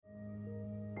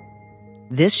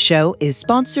This show is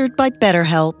sponsored by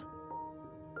BetterHelp.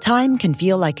 Time can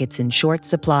feel like it's in short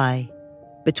supply.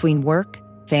 Between work,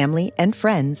 family, and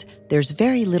friends, there's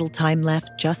very little time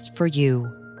left just for you.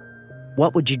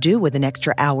 What would you do with an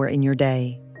extra hour in your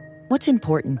day? What's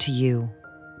important to you?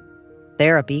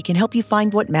 Therapy can help you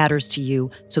find what matters to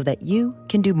you so that you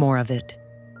can do more of it.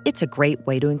 It's a great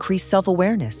way to increase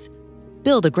self-awareness,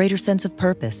 build a greater sense of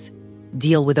purpose,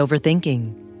 deal with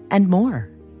overthinking, and more.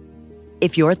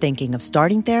 If you're thinking of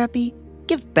starting therapy,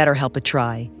 give BetterHelp a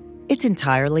try. It's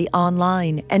entirely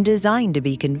online and designed to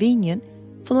be convenient,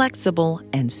 flexible,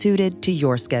 and suited to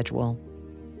your schedule.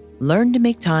 Learn to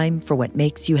make time for what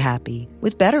makes you happy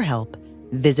with BetterHelp.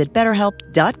 Visit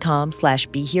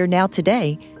BetterHelp.com/BeHereNow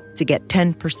today to get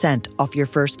 10% off your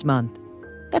first month.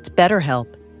 That's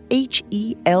BetterHelp,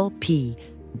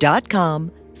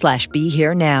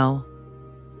 HELP.com/BeHereNow.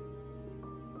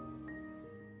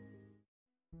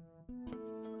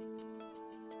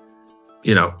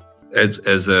 You know,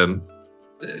 as a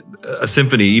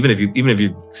symphony, even if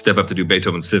you step up to do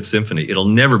Beethoven's Fifth Symphony, it'll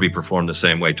never be performed the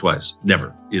same way twice.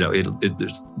 Never. You know,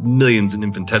 there's millions and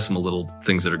infinitesimal little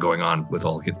things that are going on with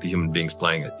all the human beings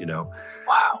playing it. You know.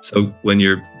 Wow. So when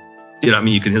you're, you know,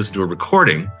 you can listen to a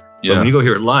recording, but when you go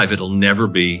hear it live, it'll never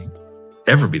be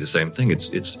the same thing.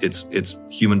 It's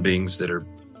human beings that are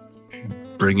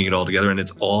bringing it all together, and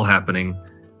it's all happening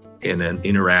in an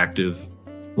interactive,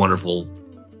 wonderful,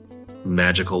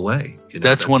 magical way. You know,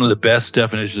 that's one of the best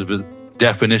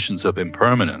definitions of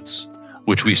impermanence,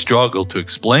 which we struggle to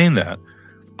explain that.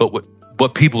 But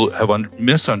what people have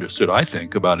misunderstood, I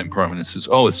think, about impermanence is,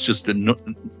 it's just a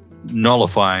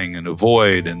nullifying and a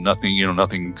void, and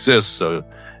nothing exists. So,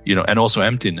 and also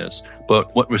emptiness.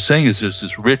 But what we're saying is there's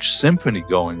this rich symphony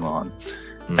going on,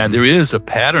 and there is a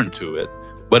pattern to it,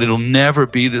 but it'll never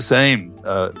be the same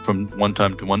from one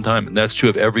time to one time, and that's true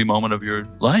of every moment of your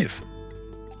life.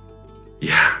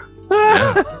 Yeah.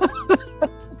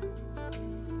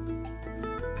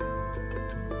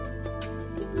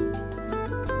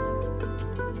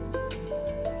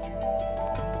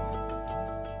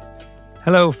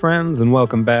 Hello, friends, and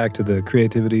welcome back to the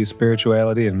Creativity,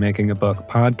 Spirituality, and Making a Buck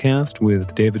podcast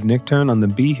with David Nichtern on the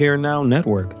Be Here Now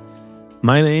network.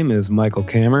 My name is Michael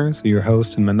Cammers, your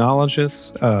host and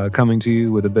monologist, coming to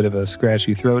you with a bit of a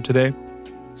scratchy throat today.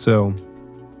 So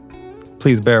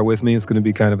please bear with me. It's going to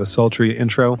be kind of a sultry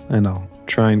intro, and I'll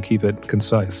try and keep it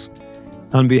concise.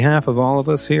 On behalf of all of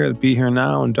us here at Be Here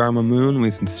Now and Dharma Moon, we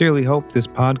sincerely hope this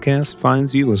podcast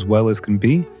finds you as well as can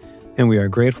be, and we are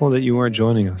grateful that you are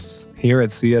joining us. Here at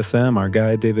CSM, our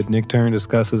guide David Nichtern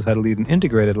discusses how to lead an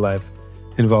integrated life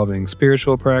involving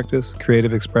spiritual practice,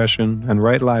 creative expression, and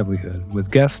right livelihood with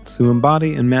guests who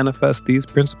embody and manifest these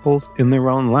principles in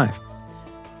their own life.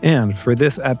 And for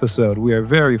this episode, we are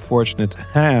very fortunate to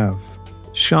have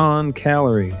Sean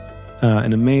Callery,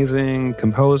 an amazing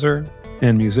composer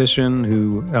and musician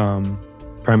who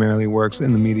primarily works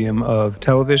in the medium of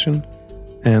television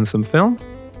and some film.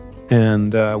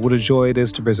 And what a joy it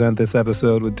is to present this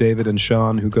episode with David and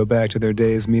Sean, who go back to their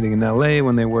days meeting in LA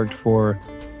when they worked for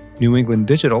New England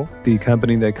Digital, the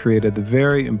company that created the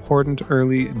very important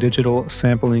early digital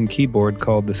sampling keyboard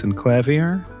called the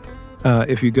Synclavier.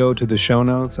 If you go to the show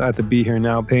notes at the Be Here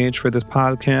Now page for this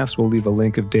podcast, we'll leave a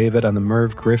link of David on the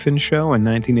Merv Griffin show in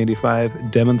 1985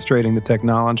 demonstrating the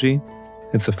technology.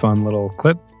 It's a fun little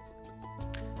clip.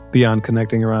 Beyond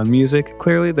connecting around music,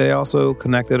 clearly they also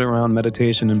connected around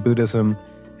meditation and Buddhism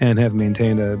and have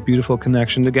maintained a beautiful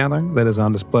connection together that is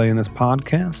on display in this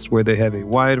podcast, where they have a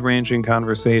wide-ranging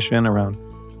conversation around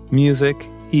music,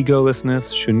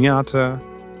 egolessness, shunyata,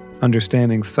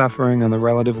 understanding suffering on the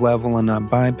relative level and not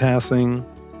bypassing,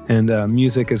 and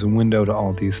music is a window to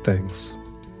all these things.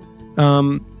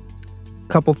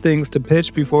 Couple things to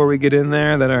pitch before we get in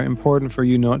there that are important for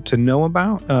you to know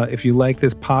about. If you like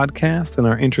this podcast and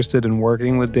are interested in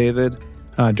working with David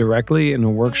directly in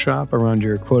a workshop around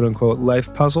your quote-unquote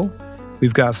life puzzle,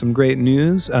 we've got some great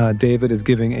news. David is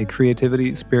giving a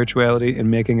Creativity, Spirituality, and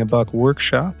Making a Buck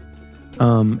workshop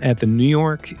at the New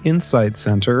York Insight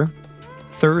Center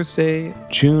Thursday,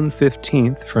 June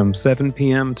 15th from 7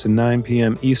 p.m. to 9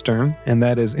 p.m. Eastern, and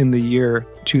that is in the year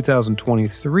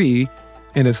 2023,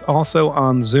 and it's also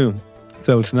on Zoom.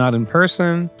 So it's not in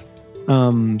person.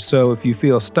 So if you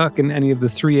feel stuck in any of the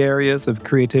three areas of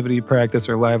creativity, practice,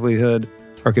 or livelihood,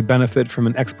 or could benefit from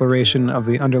an exploration of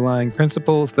the underlying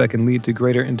principles that can lead to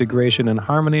greater integration and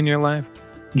harmony in your life,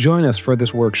 join us for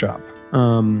this workshop.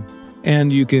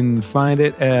 And you can find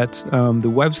it at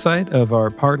the website of our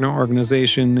partner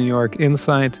organization, New York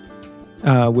Insight,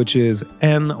 which is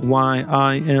nyimc.org,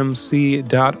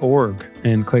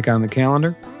 and click on the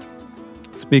calendar.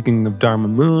 Speaking of Dharma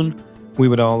Moon, we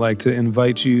would all like to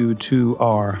invite you to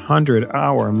our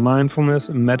 100-hour mindfulness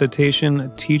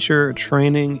meditation teacher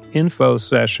training info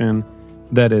session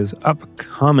that is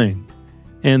upcoming.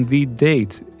 And the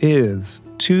date is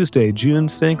Tuesday, June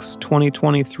 6,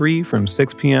 2023, from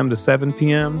 6 p.m. to 7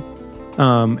 p.m.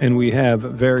 And we have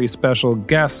very special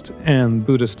guest and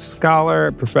Buddhist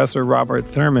scholar, Professor Robert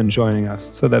Thurman, joining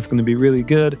us. So that's going to be really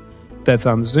good. That's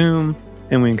on Zoom.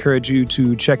 And we encourage you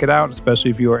to check it out,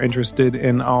 especially if you are interested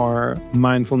in our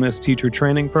mindfulness teacher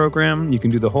training program. You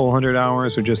can do the whole 100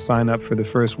 hours or just sign up for the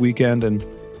first weekend and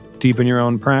deepen your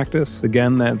own practice.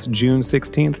 Again, that's June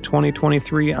 16th,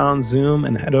 2023 on Zoom,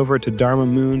 and head over to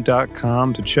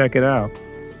dharmamoon.com to check it out.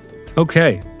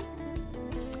 Okay,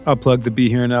 I'll plug the Be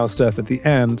Here Now stuff at the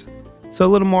end. So a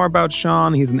little more about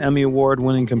Sean. He's an Emmy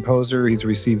Award-winning composer. He's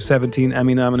received 17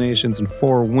 Emmy nominations and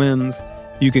 4 wins.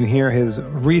 You can hear his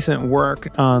recent work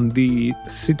on the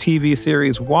TV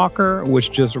series Walker,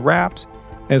 which just wrapped,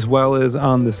 as well as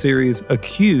on the series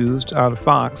Accused on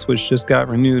Fox, which just got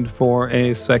renewed for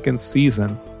a second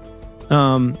season.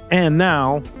 And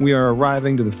now we are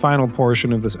arriving to the final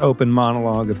portion of this open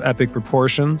monologue of epic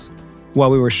proportions. While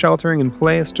we were sheltering in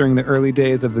place during the early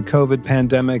days of the COVID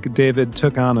pandemic, David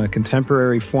took on a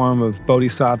contemporary form of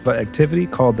bodhisattva activity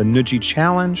called the Nuji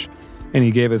Challenge, and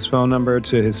he gave his phone number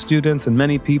to his students and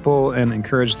many people and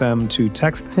encouraged them to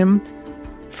text him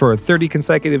for 30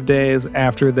 consecutive days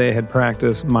after they had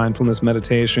practiced mindfulness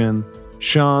meditation.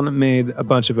 Sean made a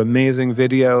bunch of amazing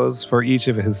videos for each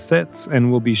of his sits,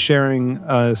 and we'll be sharing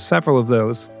several of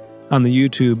those on the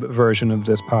YouTube version of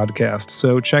this podcast,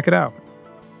 so check it out.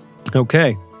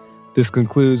 Okay, this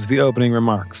concludes the opening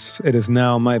remarks. It is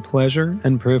now my pleasure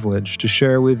and privilege to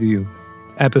share with you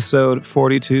Episode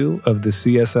 42 of the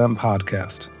CSM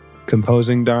podcast,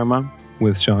 Composing Dharma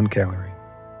with Sean Callery.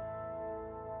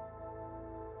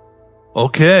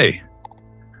 Okay.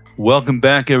 Welcome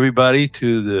back, everybody,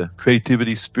 to the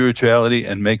Creativity, Spirituality,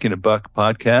 and Making a Buck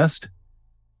podcast,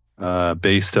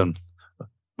 based on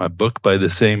my book by the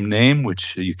same name,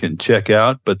 which you can check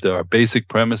out. But our basic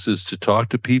premise is to talk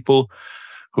to people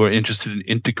who are interested in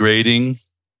integrating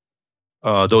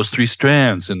those 3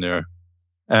 strands in their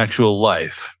actual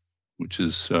life, which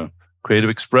is creative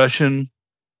expression,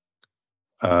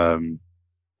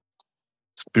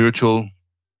 spiritual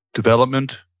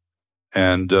development,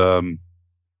 and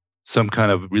some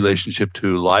kind of relationship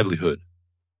to livelihood.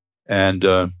 And,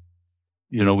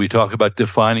 we talk about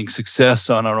defining success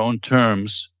on our own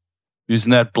terms,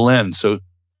 using that blend. So,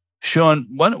 Sean,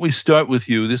 why don't we start with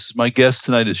you? This is my guest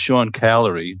tonight is Sean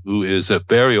Callery, who is a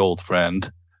very old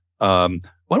friend. Why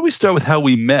don't we start with how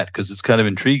we met? Because it's kind of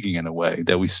intriguing in a way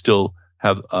that we still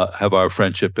have our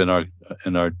friendship in our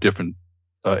different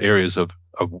areas of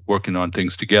working on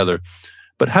things together.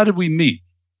 But how did we meet?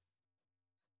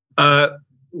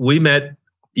 We met.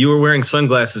 You were wearing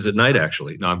sunglasses at night,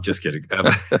 actually. No, I'm just kidding.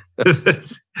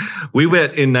 We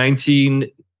met in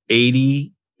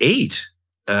 1988.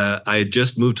 I had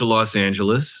just moved to Los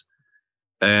Angeles,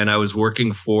 and I was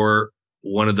working for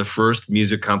one of the first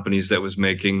music companies that was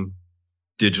making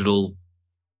digital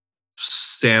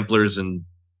samplers and,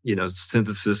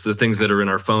 synthesis, the things that are in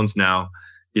our phones now,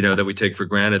 that we take for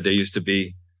granted. They used to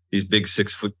be these big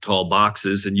 6-foot-tall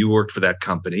boxes, and you worked for that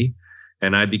company.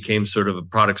 And I became sort of a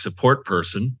product support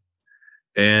person.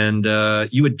 And I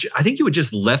think you had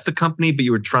just left the company, but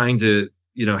you were trying to,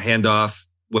 hand off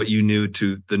what you knew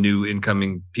to the new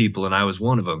incoming people. And I was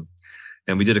one of them.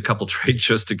 And we did a couple trade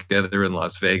shows together in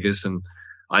Las Vegas. And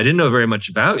I didn't know very much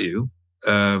about you.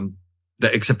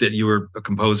 Except that you were a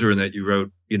composer and that you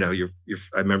wrote, I know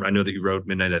that you wrote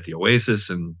Midnight at the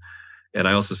Oasis, and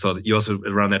I also saw that you also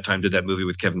around that time did that movie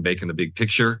with Kevin Bacon, The Big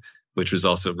Picture, which was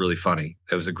also really funny.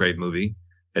 It was a great movie.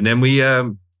 And then we,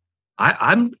 Eric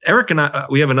and I,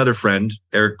 we have another friend,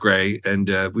 Eric Gray, and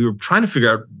we were trying to figure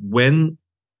out when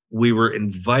we were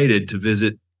invited to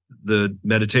visit the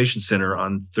meditation center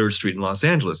on 3rd Street in Los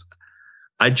Angeles.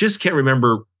 I just can't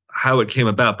remember how it came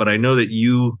about, but I know that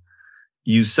you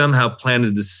somehow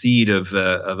planted the seed of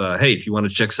hey, if you want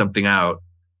to check something out,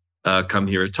 come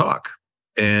here and talk.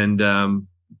 And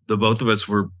the both of us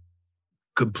were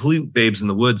complete babes in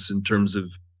the woods in terms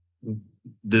of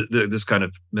this kind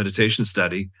of meditation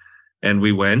study. And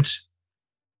we went,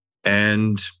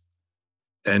 and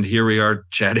here we are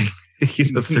chatting.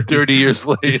 30 years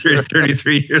later,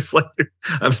 33 years later,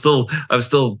 I'm still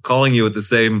calling you with the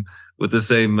same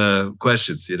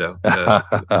questions.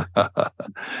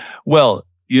 Well,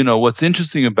 what's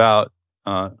interesting about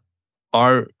our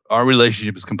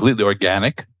relationship is completely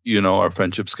organic. Our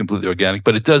friendship's completely organic,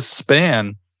 but it does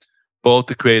span both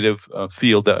the creative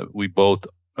field that we both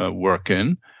work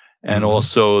in, and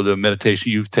also the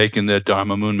meditation. You've taken the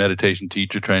Dharma Moon meditation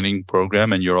teacher training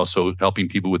program, and you're also helping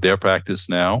people with their practice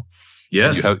now.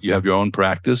 Yes. And you have your own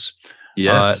practice.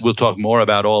 Yes. We'll talk more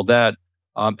about all that.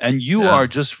 And you are,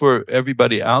 just for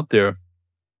everybody out there,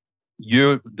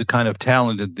 you're the kind of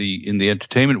talent in the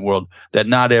entertainment world that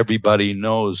not everybody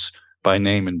knows by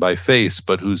name and by face,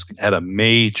 but who's had a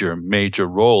major, major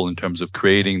role in terms of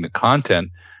creating the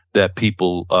content that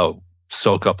people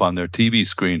soak up on their TV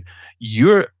screen.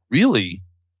 You're really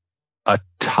a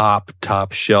top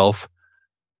shelf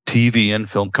TV and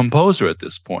film composer at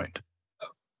this point.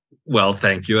 Well,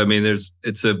 thank you. I mean,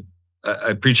 I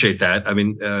appreciate that. I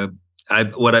mean,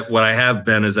 what I have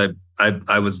been is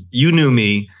I was, you knew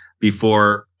me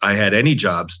before I had any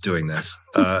jobs doing this.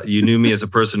 You knew me as a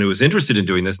person who was interested in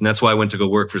doing this. And that's why I went to go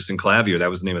work for Synclavier. That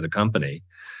was the name of the company.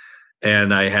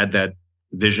 And I had that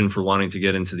vision for wanting to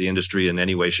get into the industry in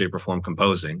any way, shape, or form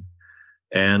composing.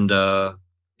 And I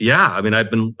mean,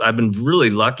 I've been really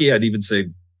lucky. I'd even say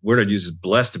word I'd use is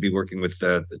blessed to be working with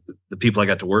the people I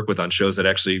got to work with on shows that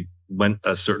actually went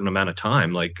a certain amount of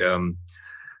time. Like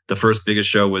the first biggest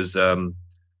show was the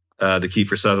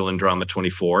Kiefer Sutherland drama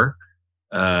 24.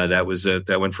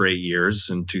 That went for 8 years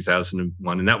in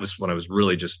 2001. And that was when I was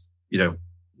really just,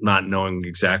 not knowing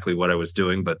exactly what I was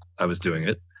doing, but I was doing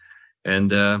it.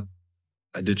 And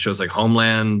I did shows like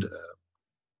Homeland,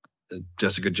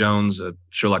 Jessica Jones, a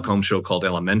Sherlock Holmes show called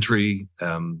Elementary.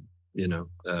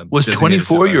 Was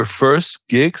 24 your first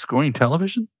gig scoring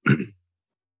television?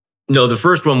 No, the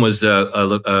first one was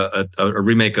a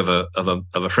remake of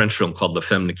a French film called La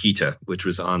Femme Nikita, which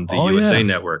was on the USA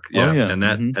Network. And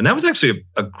that was actually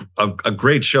a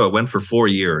great show. It went for 4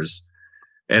 years,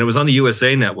 and it was on the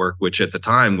USA Network, which at the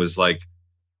time was like,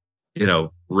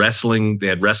 wrestling. They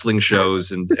had wrestling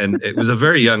shows, and it was a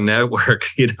very young network.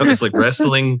 It's like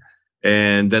wrestling,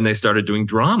 and then they started doing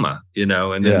drama.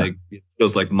 And then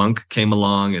shows like Monk came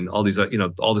along, and all these,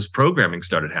 all this programming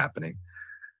started happening.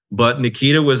 But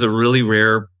Nikita was a really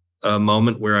rare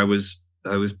moment where I was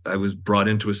brought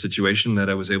into a situation that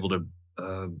I was able to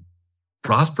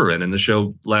prosper in, and the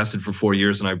show lasted for 4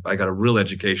 years, and I got a real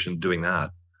education doing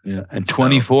that. Yeah, and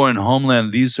 24 and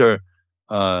Homeland, these are,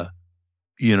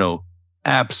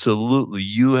 absolutely.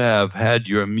 You have had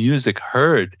your music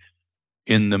heard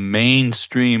in the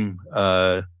mainstream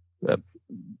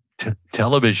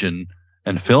television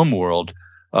and film world.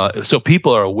 So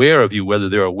people are aware of you, whether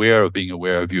they're aware of being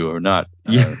aware of you or not.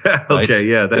 Yeah. Right? Okay.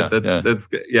 Yeah. That's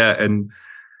good. Yeah. And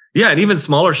even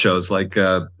smaller shows like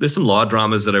there's some law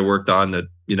dramas that I worked on that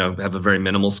have a very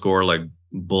minimal score, like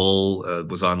Bull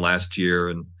was on last year,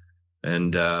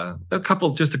 and a couple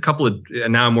of.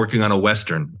 And now I'm working on a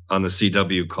Western on the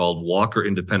CW called Walker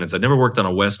Independence. I'd never worked on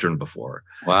a Western before.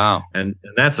 Wow. And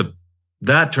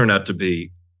that turned out to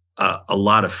be a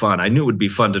lot of fun. I knew it would be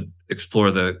fun to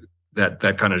explore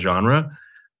that kind of genre.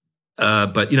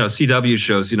 But CW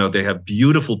shows, they have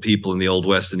beautiful people in the Old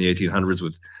West in the 1800s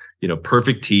with,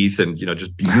 perfect teeth and,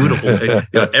 just beautiful,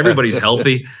 everybody's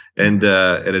healthy and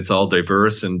it's all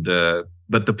diverse. And,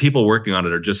 but the people working on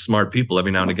it are just smart people.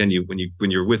 Every now and again,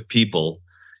 when you're with people,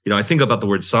 I think about the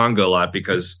word Sangha a lot,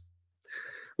 because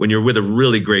when you're with a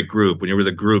really great group, when you're with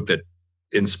a group that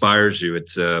inspires you,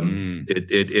 it's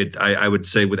I would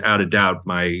say without a doubt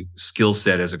my skill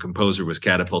set as a composer was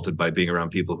catapulted by being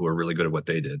around people who are really good at what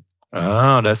they did.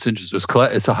 Oh, that's interesting.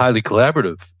 It's a highly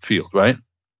collaborative field, right?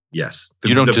 Yes.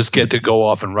 You don't just get to go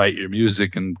off and write your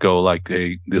music and go like,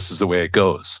 hey, this is the way it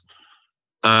goes.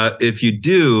 If you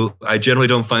do, I generally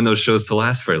don't find those shows to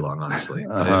last very long, honestly.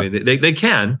 I mean, they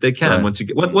can right. Once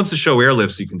the show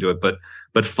airlifts, you can do it,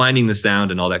 but finding the sound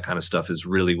and all that kind of stuff is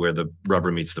really where the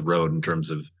rubber meets the road in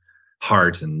terms of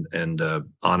heart and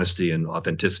honesty and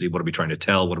authenticity. What are we trying to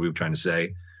tell? What are we trying to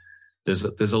say? There's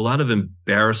a lot of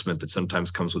embarrassment that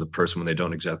sometimes comes with a person when they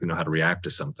don't exactly know how to react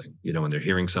to something. When they're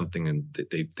hearing something and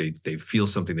they feel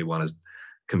something they want to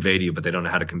convey to you, but they don't know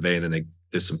how to convey. And then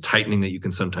there's some tightening that you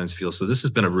can sometimes feel. So this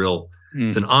has been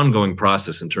it's an ongoing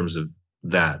process in terms of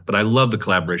that. But I love the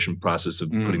collaboration process of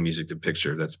putting music to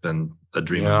picture. That's been a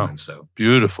dream of mine. So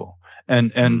beautiful.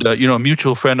 And a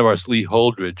mutual friend of ours, Lee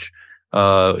Holdridge,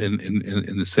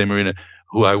 in the same arena,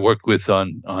 who I worked with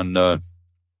on a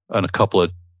couple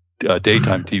of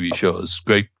daytime TV shows.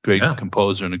 Great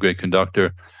composer and a great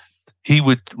conductor. He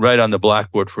would write on the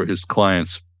blackboard for his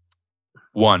clients: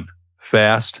 1,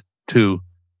 fast; 2,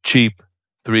 cheap;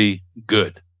 3,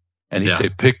 good. And he'd say,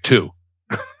 pick 2.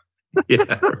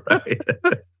 Yeah, right.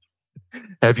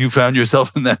 Have you found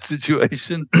yourself in that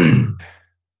situation?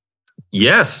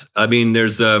 Yes. I mean,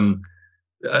 there's I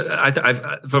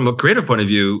from a creative point of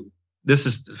view, this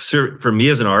is for me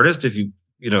as an artist. If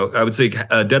I would say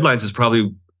Deadlines is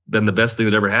probably been the best thing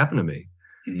that ever happened to me.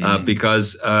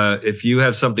 Because if you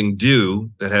have something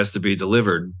due that has to be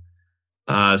delivered,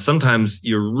 sometimes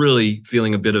you're really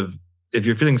feeling if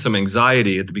you're feeling some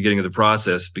anxiety at the beginning of the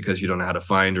process because you don't know how to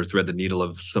find or thread the needle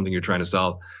of something you're trying to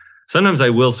solve. Sometimes I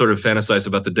will sort of fantasize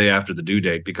about the day after the due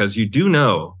date, because you do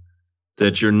know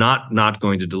that you're not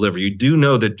going to deliver. You do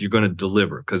know that you're going to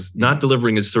deliver, because not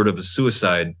delivering is sort of a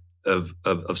suicide of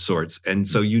sorts. And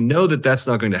so you know that that's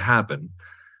not going to happen.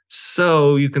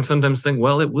 So you can sometimes think,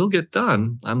 well, it will get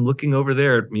done. I'm looking over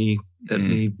there at me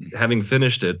having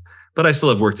finished it, but I still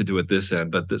have work to do at this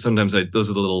end. But sometimes those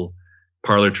are the little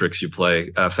parlor tricks you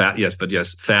play.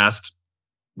 Fast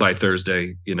by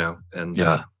Thursday, and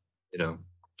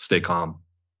stay calm.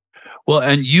 Well,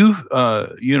 and you've,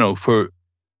 for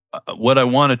what I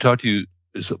want to talk to you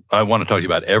is, I want to talk to you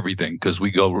about everything, because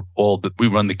we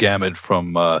run the gamut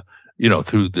from,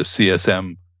 through the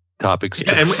CSM topics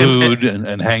to food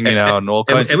and hanging out and all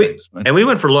kinds of things. Right? And we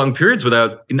went for long periods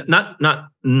without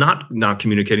not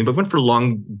communicating, but went for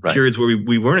long periods where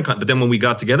we weren't in contact. But then when we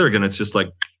got together again, it's just like,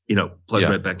 plug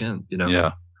right back in,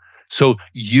 Yeah. So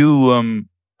you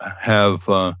have,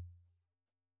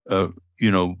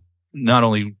 not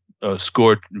only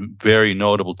scored very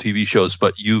notable TV shows,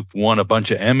 but you've won a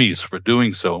bunch of Emmys for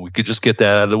doing so. And we could just get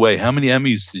that out of the way. How many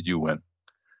Emmys did you win?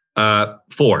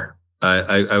 4.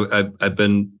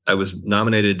 I was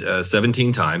nominated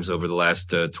 17 times over the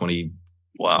last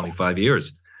 25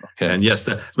 years. Okay. And yes,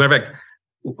 as a matter of fact,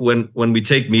 when we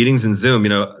take meetings in Zoom,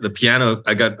 the piano,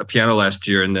 I got a piano last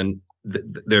year, and then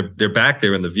they're back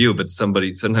there in the view, but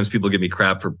sometimes people give me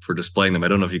crap for displaying them. I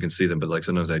don't know if you can see them, but like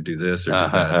sometimes I do this or do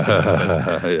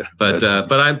that.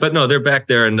 But no, they're back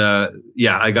there. And I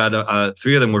got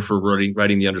 3 of them were for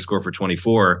writing the underscore for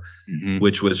 24,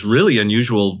 which was really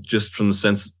unusual, just from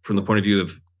the point of view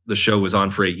of the show was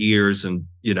on for 8 years, and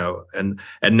now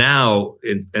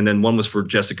and then one was for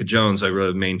Jessica Jones. I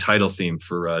wrote a main title theme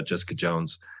for Jessica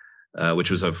Jones,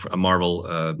 which was a Marvel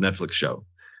Netflix show.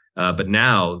 But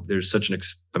now there's such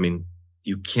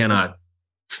you cannot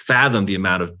fathom the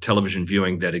amount of television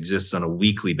viewing that exists on a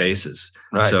weekly basis.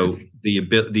 Right. So the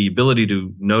ability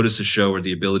to notice a show or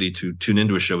the ability to tune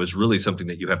into a show is really something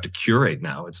that you have to curate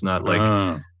now. It's not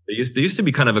like there used to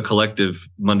be kind of a collective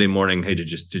Monday morning. Hey, did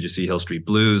you see Hill Street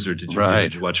Blues, or did you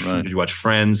watch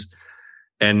Friends?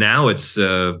 And now it's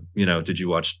did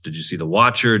you see The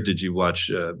Watcher? Did you watch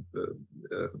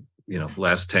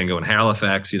Last Tango in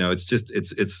Halifax?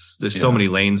 There's so many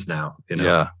lanes now,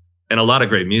 Yeah. And a lot of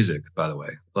great music, by the way,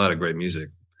 a lot of great music.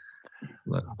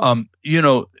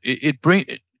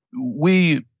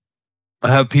 We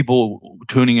have people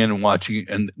tuning in and watching,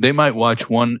 and they might watch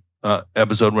one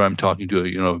episode where I'm talking to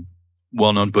a,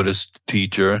 well-known Buddhist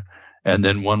teacher, and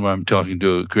then one where I'm talking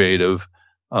to a creative,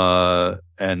 or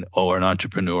an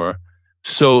entrepreneur.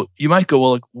 So you might go,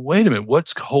 well, wait a minute,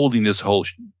 what's holding this whole,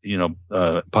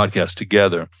 podcast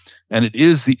together? And it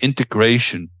is the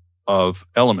integration of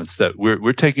elements that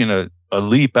we're taking a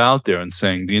leap out there and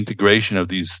saying the integration of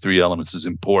these 3 elements is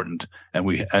important. And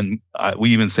we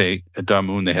even say at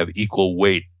Dharma they have equal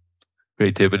weight: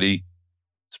 creativity,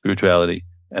 spirituality,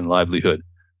 and livelihood.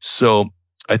 So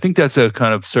I think that's a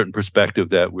kind of certain perspective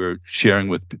that we're sharing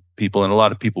with people, and a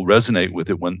lot of people resonate with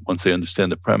it once they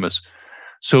understand the premise.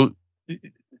 So,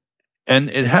 and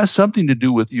it has something to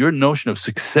do with your notion of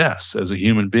success as a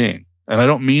human being. And I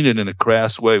don't mean it in a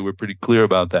crass way. We're pretty clear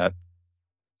about that.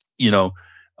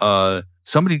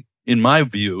 Somebody, in my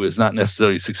view, is not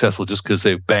necessarily successful just because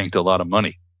they've banked a lot of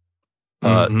money.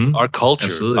 Our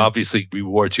culture obviously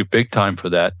rewards you big time for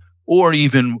that, or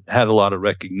even had a lot of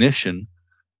recognition.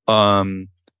 So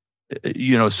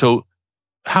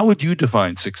how would you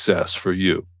define success for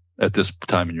you at this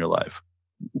time in your life?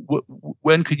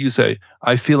 When could you say,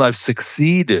 I feel I've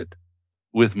succeeded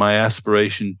with my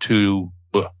aspiration to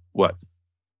what?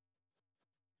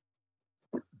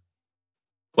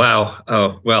 Wow.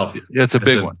 Oh, well, it's a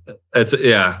big one.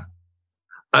 Yeah.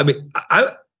 I mean,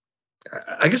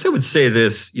 I guess I would say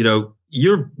this,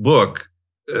 your book,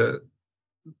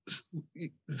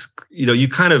 you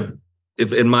kind of,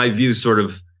 in my view, sort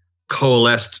of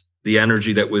coalesced the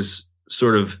energy that was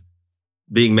sort of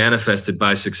being manifested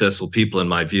by successful people, in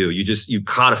my view. You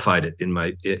codified it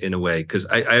in a way. Cause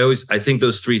I think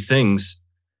those 3 things,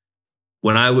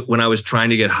 when I was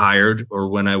trying to get hired or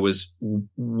when I was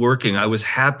working, I was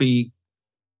happy.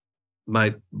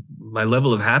 My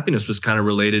level of happiness was kind of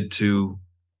related to,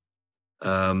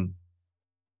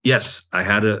 yes, I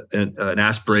had an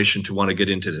aspiration to want to get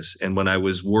into this. And when I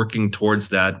was working towards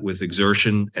that with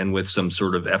exertion and with some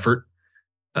sort of effort,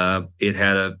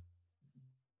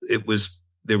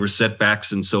 there were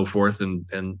setbacks and so forth and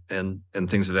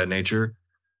things of that nature.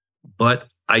 But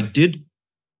I did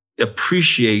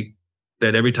appreciate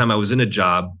that every time I was in a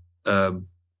job.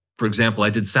 For example, I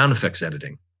did sound effects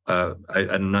editing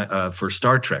for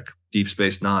Star Trek, Deep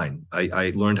Space Nine.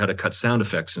 I learned how to cut sound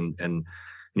effects, and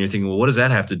you're thinking, well, what does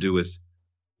that have to do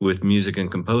with music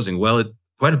and composing? Well,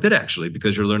 quite a bit actually,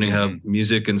 because you're learning how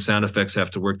music and sound effects have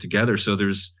to work together. So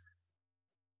there's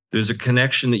a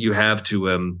connection that you have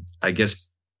to, I guess,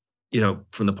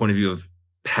 from the point of view of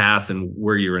path and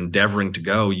where you're endeavoring to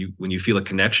go. When you feel a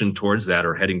connection towards that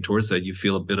or heading towards that, you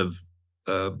feel a bit of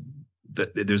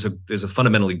that there's a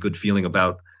fundamentally good feeling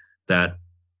about that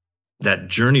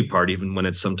journey part, even when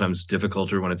it's sometimes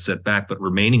difficult or when it's set back, but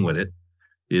remaining with it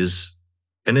is,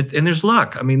 and there's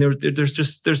luck. I mean, there's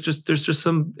just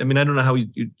some, I mean, I don't know how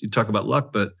you talk about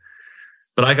luck, but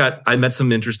I met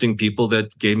some interesting people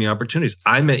that gave me opportunities.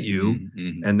 I met you.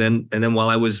 And then while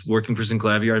I was working for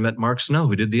Sinclavier, I met Mark Snow,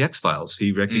 who did the X-Files.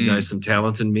 He recognized some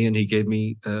talent in me and he gave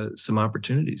me some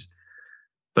opportunities.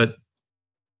 But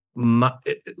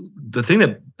the thing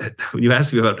that you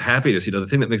asked me about happiness, the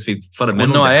thing that makes me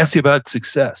fundamental. Well, no, I asked you about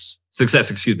success. Success,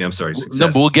 excuse me. I'm sorry. Success. No,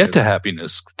 but we'll get to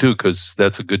happiness too, because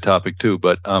that's a good topic too.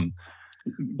 But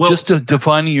just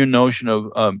defining your notion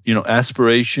of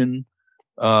aspiration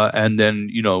and then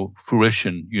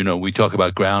fruition. We talk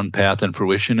about ground, path, and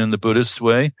fruition in the Buddhist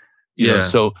way. You know,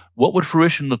 so what would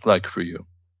fruition look like for you?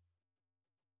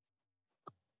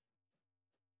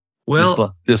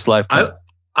 Well, this lifetime.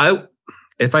 I'm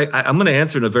going to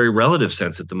answer in a very relative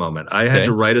sense at the moment. I had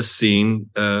to write a scene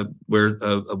where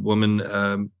a woman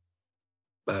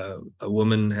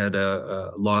had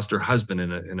lost her husband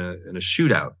in a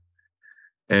shootout,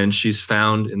 and she's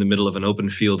found in the middle of an open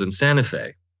field in Santa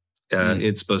Fe.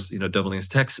 It's supposed, Dublin,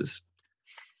 Texas,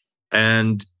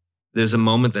 and there's a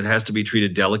moment that has to be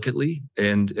treated delicately,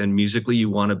 and musically, you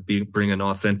want to bring an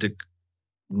authentic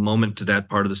moment to that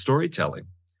part of the storytelling,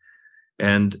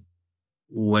 and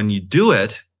when you do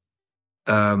it,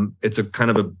 it's a kind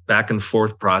of a back and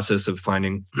forth process of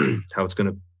finding how it's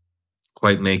going to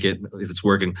quite make it, if it's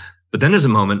working. But then there's a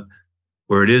moment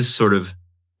where it is sort of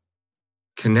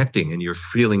connecting and you're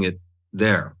feeling it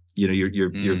there.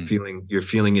 You're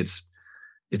feeling its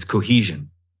cohesion.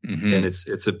 And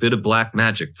it's a bit of black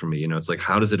magic for me. It's like,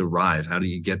 how does it arrive? How do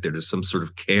you get there? There's some sort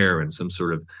of care and some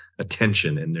sort of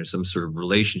attention, and there's some sort of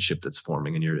relationship that's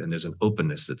forming, and there's an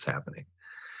openness that's happening.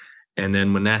 And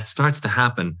then when that starts to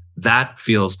happen, that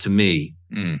feels to me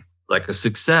like a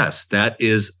success. That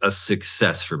is a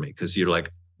success for me, because you're like,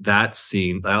 that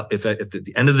scene. If at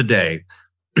the end of the day,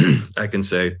 I can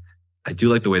say, I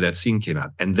do like the way that scene came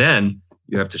out. And then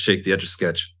you have to shake the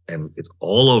Etch-a-Sketch and it's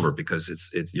all over, because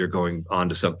you're going on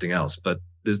to something else. But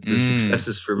the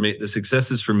successes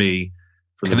for me,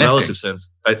 from the relative sense,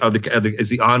 is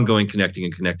the ongoing connecting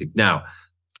and connecting. Now,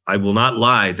 I will not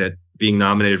lie that being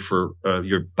nominated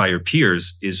by your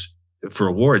peers for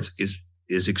awards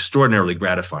is extraordinarily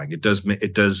gratifying. It does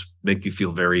make you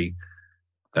feel very.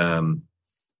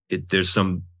 There's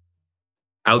some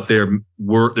out there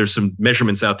there's some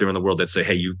measurements out there in the world that say,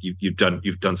 hey, you've done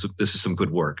some, this is some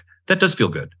good work. That does feel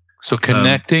good. So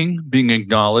connecting, being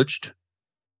acknowledged.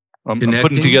 I'm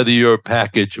putting together your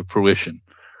package of fruition,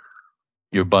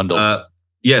 your bundle.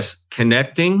 Yes,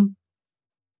 connecting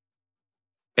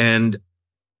and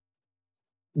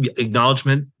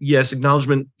acknowledgement. Yes,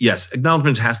 acknowledgement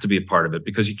has to be a part of it,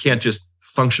 because you can't just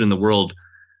function in the world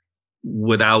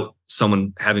without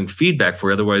someone having feedback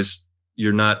for you. Otherwise,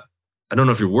 you're not. I don't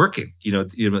know if you're working.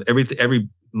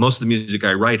 Most of the music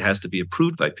I write has to be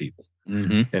approved by people,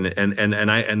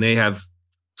 and they have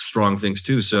strong things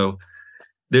too. So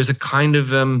there's a kind of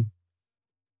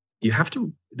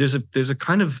there's a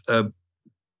kind of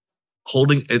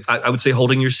holding. I would say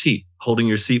holding your seat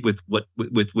with what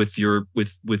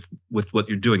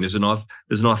you're doing. There's an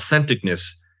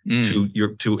authenticness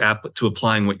to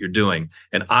applying what you're doing.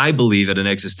 And I believe at an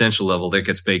existential level that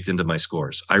gets baked into my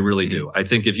scores. I really do. I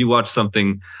think if you watch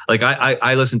something like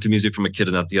I listened to music from a kid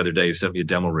the other day who sent me a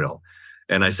demo reel,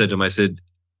 and I said to him, I said,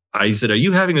 are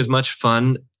you having as much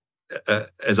fun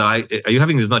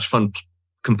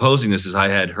composing this as I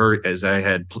had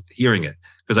hearing it?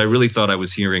 Because I really thought I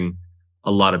was hearing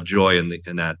a lot of joy in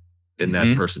that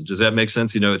person. Does that make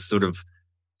sense? It's sort of.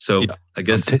 So yeah, I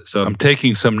guess I'm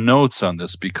taking some notes on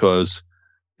this, because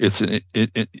it's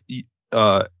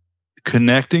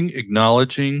connecting,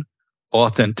 acknowledging,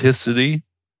 authenticity.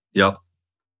 Yep.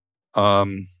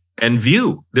 And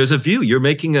view. There's a view. You're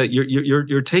making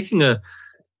you're taking a,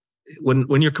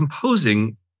 when you're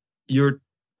composing, you're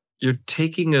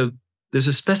taking there's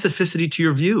a specificity to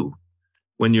your view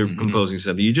when you're composing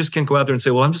something. You just can't go out there and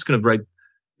say, well, I'm just going to write,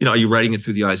 are you writing it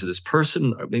through the eyes of this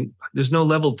person? I mean, there's no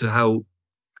level to how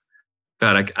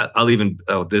God, I'll even.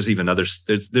 Oh, there's even others.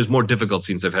 There's more difficult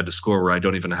scenes I've had to score where I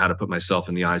don't even know how to put myself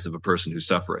in the eyes of a person who's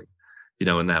suffering,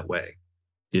 in that way,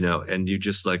 And you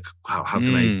just like, wow, how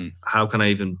can I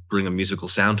even bring a musical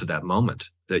sound to that moment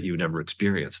that you've never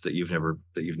experienced, that you've never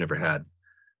had.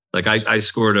 Like I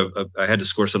scored I had to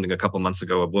score something a couple months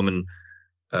ago. A woman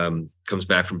comes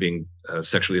back from being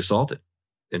sexually assaulted,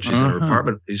 and she's in her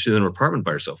apartment. She's in her apartment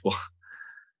by herself. Well,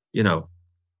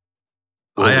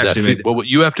 I actually well,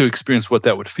 you have to experience what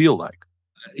that would feel like.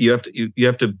 You have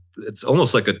to. It's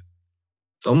almost like a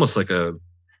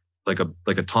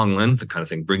Tonglen kind of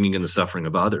thing, bringing in the suffering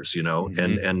of others.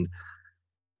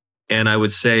 And I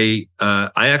would say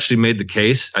I actually made the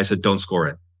case. I said, don't score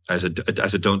it. I said,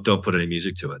 don't put any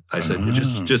music to it. I said,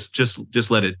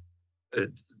 just let it.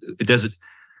 It doesn't.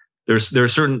 There are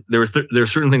certain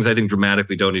things I think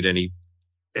dramatically don't need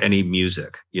any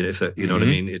music. If that, you know what I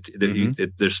mean.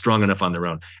 They're strong enough on their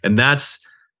own, and that's,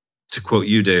 to quote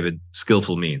you, David,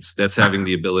 skillful means. That's having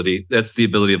the ability. That's the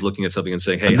ability of looking at something and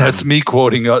saying, "Hey." And that's me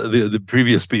quoting the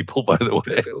previous people, by the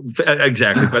way.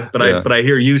 Exactly, but I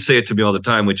hear you say it to me all the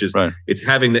time, which is right. It's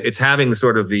having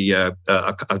sort of the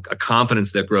a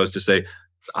confidence that grows to say,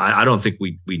 I don't think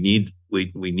we need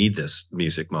this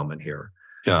music moment here.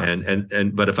 Yeah.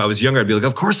 And but if I was younger, I'd be like,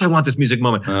 of course I want this music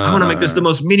moment. I want to make this the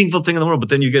most meaningful thing in the world. But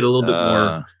then you get a little bit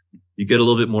more. You get a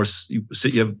little bit more.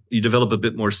 You develop a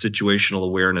bit more situational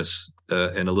awareness,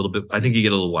 and a little bit. I think you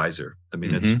get a little wiser. I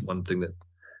mean, that's one thing that.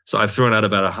 So I've thrown out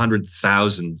about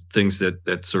 100,000 things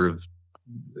that sort of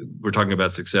we're talking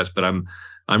about success, but I'm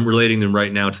relating them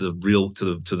right now to the real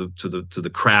to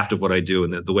the craft of what I do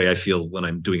and the way I feel when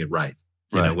I'm doing it right.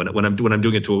 When I'm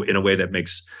doing it in a way that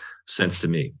makes sense to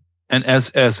me. And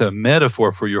as a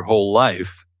metaphor for your whole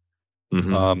life,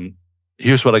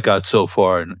 here's what I got so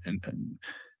far.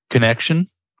 Connecting.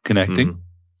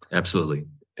 Absolutely.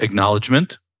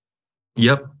 Acknowledgement.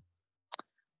 Yep.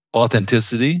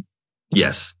 Authenticity.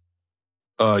 Yes.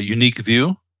 Unique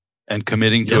view and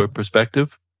committing to a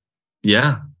perspective.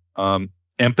 Yeah.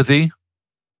 Empathy.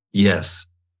 Yes.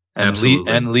 Absolutely.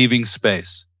 And leaving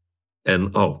space.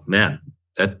 And oh man,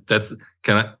 that's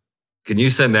can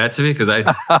you send that to me? Because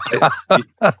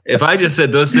if I just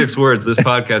said those 6 words, this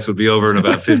podcast would be over in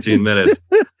about 15 minutes.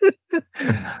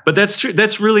 But that's true.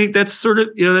 That's sort of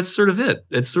it.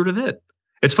 That's sort of it.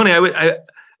 It's funny.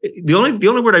 The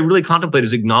only word I really contemplate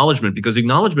is acknowledgement, because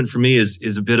acknowledgement for me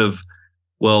is a bit of,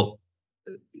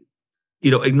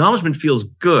 acknowledgement feels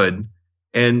good.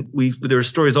 And there are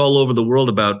stories all over the world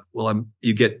about,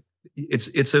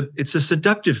 it's a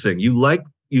seductive thing. You like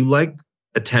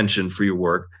attention for your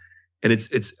work. And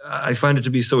I find it to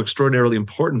be so extraordinarily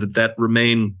important that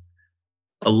remain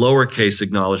a lowercase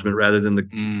acknowledgement rather than the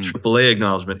AAA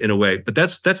acknowledgement in a way. But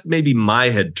that's maybe my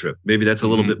head trip. Maybe that's a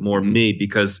little bit more me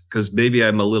because maybe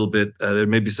I'm a little bit, there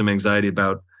may be some anxiety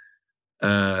about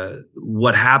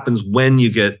what happens when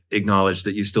you get acknowledged,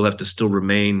 that you still have to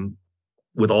remain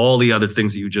with all the other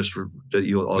things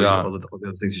that all the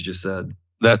other things you just said.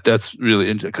 That's really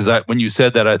interesting, because when you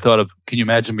said that, I thought of, can you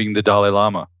imagine being the Dalai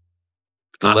Lama?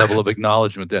 The level of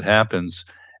acknowledgement that happens,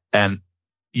 and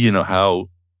how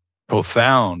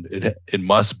profound it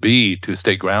must be to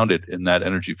stay grounded in that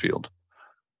energy field.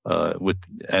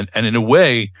 And in a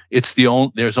way,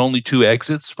 there's only 2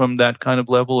 exits from that kind of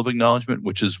level of acknowledgement,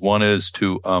 which is one is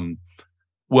to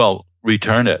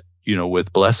return it,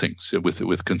 with blessings,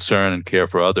 with concern and care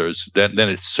for others. Then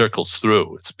it circles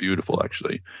through. It's beautiful,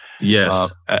 actually.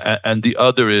 Yes. And the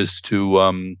other is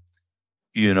to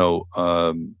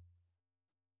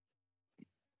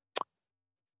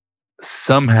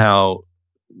somehow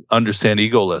understand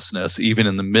egolessness, even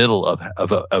in the middle of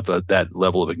that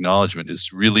level of acknowledgement,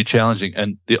 is really challenging.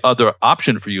 And the other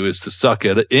option for you is to suck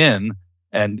it in,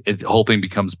 and the whole thing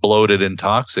becomes bloated and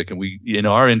toxic. And in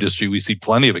our industry, we see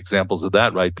plenty of examples of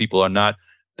that, right? People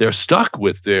they're stuck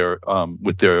with their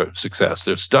success.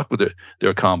 They're stuck with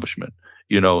their accomplishment.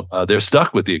 They're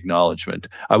stuck with the acknowledgement.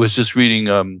 I was just reading,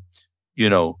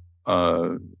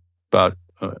 about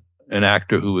an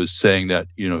actor who was saying that,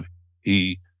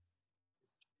 he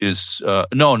is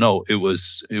it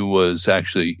was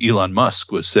actually Elon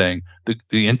Musk was saying,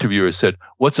 the interviewer said,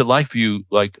 what's it like for you,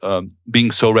 being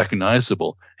so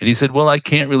recognizable? And he said, well, I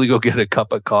can't really go get a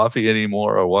cup of coffee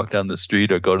anymore, or walk down the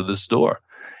street, or go to the store.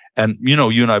 And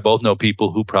you and I both know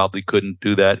people who probably couldn't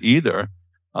do that either.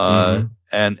 And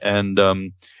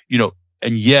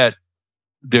yet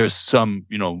there's some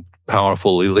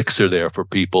powerful elixir there for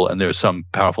people, and there's some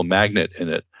powerful magnet in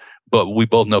it. But we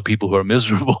both know people who are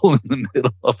miserable in the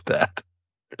middle of that,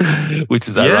 which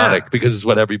is ironic, because it's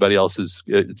what everybody else is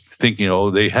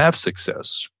thinking. They have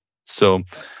success. So,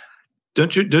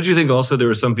 don't you think also there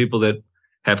are some people that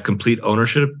have complete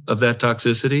ownership of that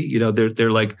toxicity.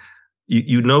 They're like,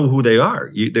 you know who they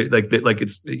are.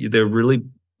 They're really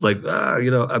like,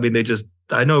 I mean,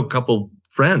 I know a couple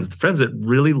friends that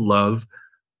really love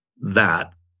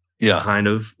that kind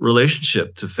of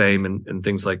relationship to fame and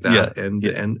things like that.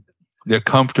 And they're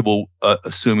comfortable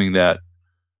assuming that.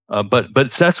 But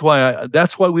that's why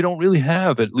we don't really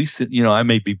have, at least, I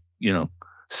may be,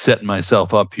 setting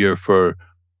myself up here for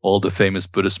all the famous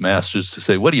Buddhist masters to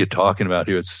say, what are you talking about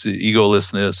here? It's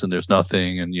egolessness and there's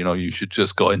nothing. And, you should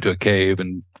just go into a cave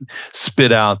and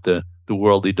spit out the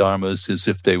worldly dharmas as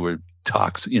if they were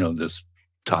toxic, this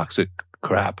toxic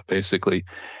crap, basically.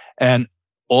 And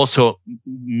also,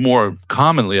 more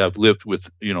commonly, I've lived with,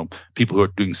 people who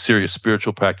are doing serious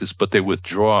spiritual practice, but they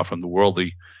withdraw from the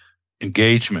worldly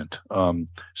engagement.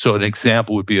 So an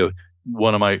example would be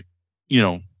one of my,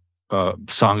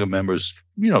 Sangha members,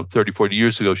 30, 40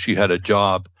 years ago, she had a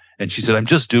job and she said, I'm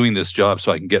just doing this job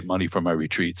so I can get money for my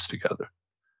retreats together.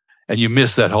 And you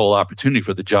miss that whole opportunity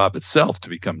for the job itself to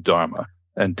become Dharma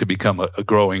and to become a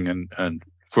growing and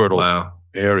fertile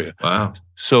area. Wow.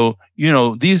 So,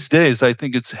 these days, I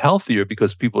think it's healthier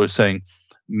because people are saying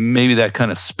maybe that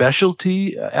kind of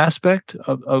specialty aspect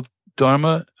of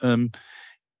Dharma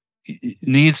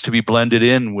needs to be blended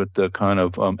in with the kind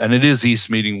of, and it is East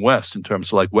meeting West in terms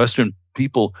of like Western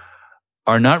people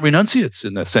are not renunciates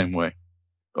in the same way,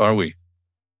 are we?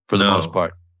 For the most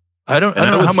part. I don't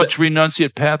know how much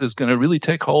renunciate path is going to really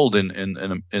take hold in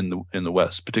the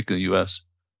West, particularly the U.S.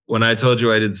 When I told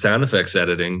you I did sound effects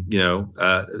editing,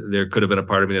 there could have been a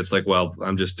part of me that's like, well,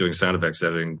 I'm just doing sound effects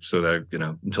editing so that,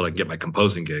 until I get my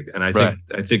composing gig. And I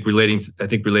think relating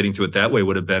to it that way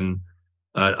would have been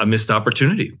a missed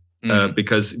opportunity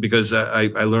because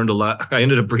I learned a lot. I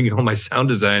ended up bringing all my sound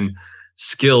design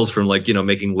skills from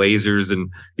making lasers and,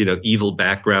 evil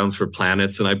backgrounds for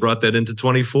planets. And I brought that into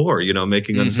 24,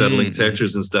 making unsettling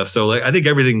textures and stuff. So I think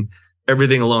everything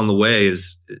along the way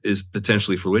is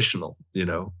potentially fruitional,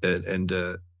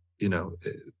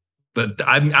 but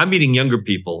I'm meeting younger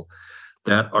people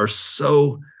that are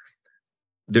so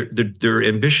their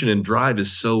ambition and drive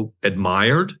is so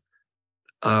admired.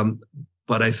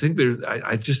 But I think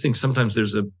I just think sometimes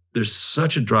there's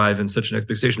such a drive and such an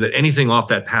expectation that anything off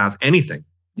that path, anything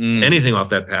off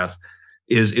that path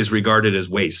is regarded as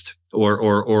waste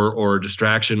or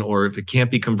distraction, or if it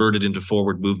can't be converted into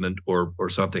forward movement or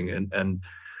something. And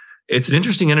it's an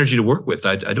interesting energy to work with.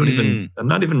 I'm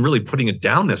not even really putting it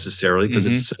down necessarily because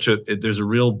it's there's a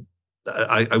real,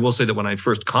 I will say that when I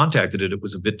first contacted it, it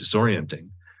was a bit disorienting.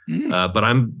 But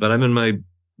I'm in my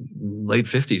late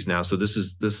 50s now, so this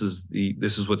is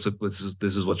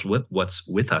what's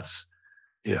with us.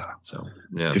 Yeah. So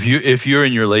yeah. If you're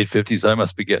in your late 50s, I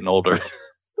must be getting older.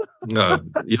 No,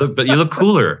 you look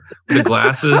cooler with the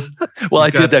glasses. Well, I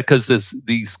did that because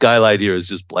the skylight here is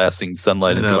just blasting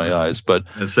sunlight into my eyes. But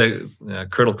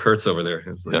Colonel Kurtz over there.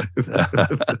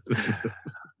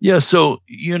 Yeah. So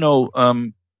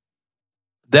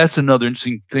that's another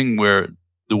interesting thing where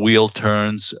the wheel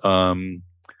turns.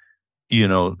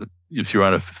 If you're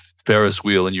on a Ferris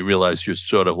wheel and you realize you're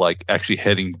sort of like actually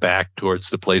heading back towards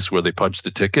the place where they punch the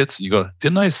tickets, you go,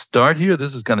 didn't I start here?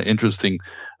 This is kind of interesting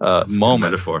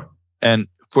moment. Metaphor. And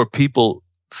for people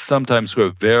sometimes who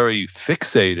are very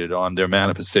fixated on their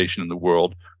manifestation in the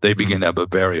world, they begin to have a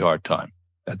very hard time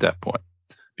at that point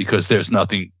because there's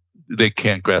nothing, they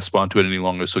can't grasp onto it any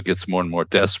longer. So it gets more and more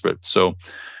desperate. So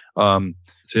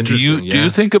it's interesting. Do you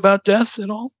think about death at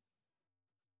all?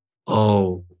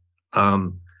 Oh,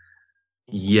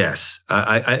 yes.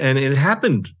 And it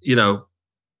happened,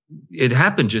 it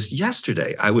happened just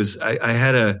yesterday. I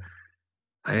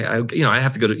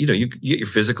have to go to, you get your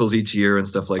physicals each year and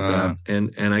stuff like that.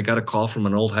 And I got a call from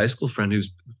an old high school friend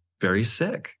who's very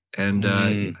sick. And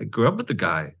I grew up with the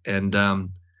guy and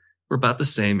we're about the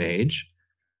same age.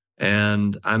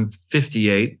 And I'm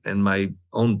 58 and my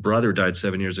own brother died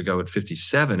 7 years ago at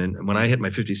 57. And when I hit my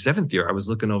 57th year, I was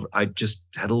looking over, I just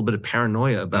had a little bit of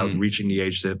paranoia about reaching the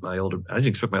age that I didn't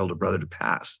expect my older brother to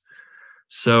pass.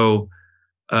 So,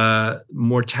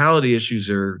 mortality issues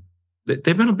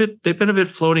they've been a bit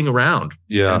floating around.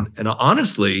 Yeah. And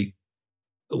honestly,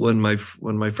 when my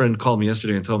friend called me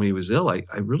yesterday and told me he was ill, I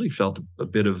really felt a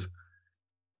bit of,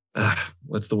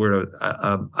 what's the word?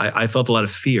 I felt a lot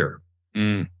of fear.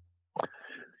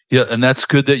 Yeah, and that's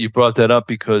good that you brought that up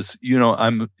because I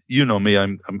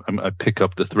pick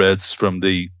up the threads from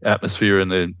the atmosphere and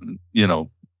the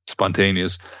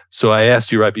spontaneous. So I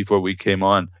asked you right before we came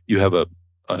on. You have a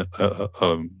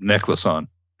necklace on.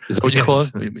 Is that what you call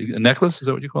it? A necklace? Is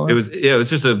that what you call it? It was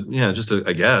just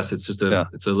I guess it's just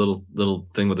it's a little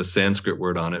thing with a Sanskrit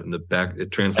word on it in the back.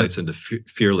 It translates into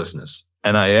fearlessness.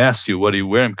 and I asked you, what are you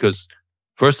wearing? Because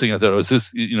first thing I thought was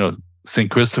this,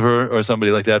 St. Christopher or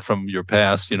somebody like that from your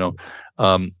past,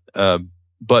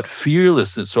 but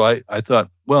fearlessness. So I thought,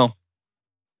 well,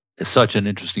 it's such an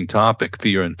interesting topic,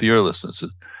 fear and fearlessness.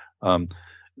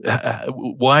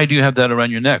 Why do you have that around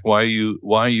your neck? Why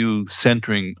are you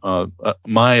centering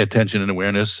my attention and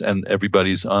awareness and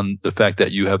everybody's on the fact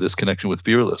that you have this connection with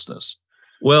fearlessness?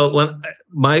 Well,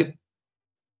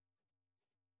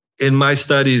 in my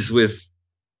studies with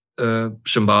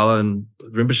Shambhala and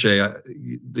Rinpoche,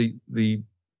 the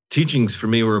teachings for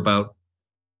me were about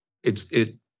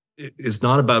it is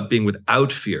not about being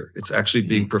without fear. It's actually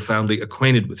being profoundly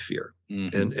acquainted with fear.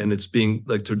 Mm-hmm. And it's being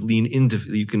like to lean into,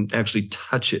 you can actually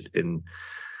touch it and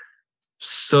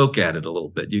soak at it a little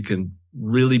bit. You can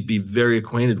really be very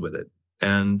acquainted with it.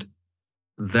 And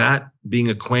that being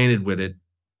acquainted with it,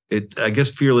 I guess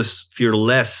fearless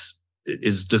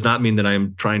does not mean that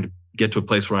I'm trying to get to a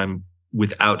place where I'm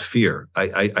without fear.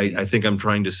 I think I'm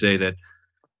trying to say that,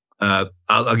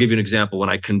 I'll give you an example. When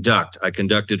I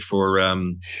conducted for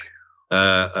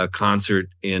a concert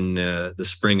in the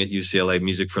spring at UCLA,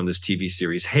 music from this TV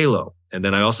series Halo, and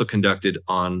then I also conducted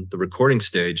on the recording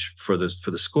stage for the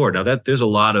score. Now that there's a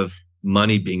lot of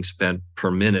money being spent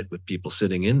per minute with people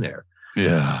sitting in there.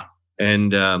 Yeah,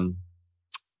 and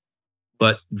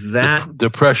but that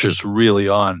the pressure's really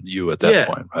on you at that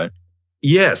point, right?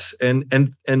 Yes, and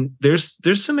there's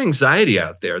some anxiety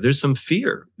out there. There's some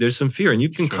fear, and you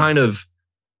can kind of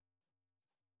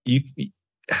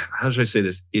how should I say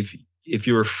this? If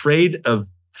you're afraid of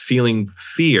feeling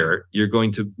fear, you're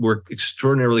going to work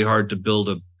extraordinarily hard to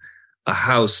build a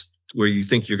house where you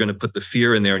think you're going to put the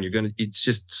fear in there, and it's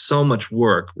just so much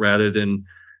work rather than,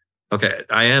 okay,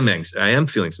 I am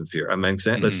feeling some fear. I'm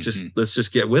anxious. Let's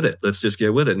just get with it.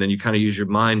 And then you kind of use your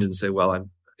mind and say, well,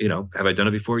 have I done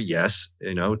it before? Yes.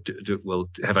 Well,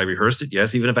 have I rehearsed it?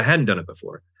 Yes. Even if I hadn't done it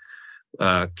before,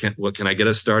 can I get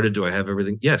us started? Do I have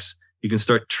everything? Yes. You can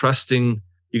start trusting.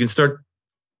 You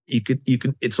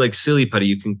can, it's like silly putty.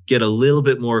 You can get a little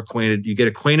bit more acquainted. You get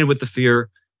acquainted with the fear.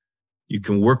 You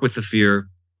can work with the fear,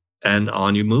 and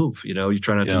on you move. You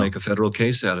try not to make a federal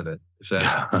case out of it.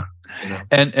 But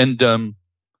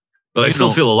I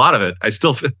still feel a lot of it. I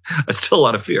still a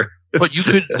lot of fear. But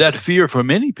that fear for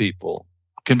many people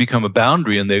can become a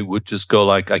boundary, and they would just go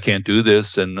like, I can't do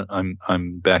this, and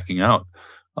I'm backing out.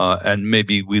 And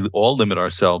maybe we all limit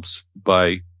ourselves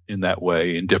in that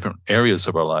way in different areas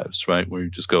of our lives, right? Where you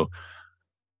just go.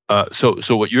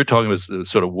 So what you're talking about is the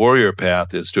sort of warrior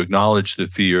path is to acknowledge the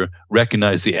fear,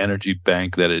 recognize the energy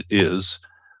bank that it is,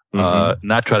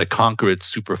 not try to conquer it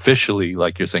superficially,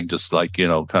 like you're saying, just like,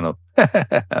 kind of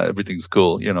everything's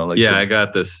cool, I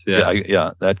got this.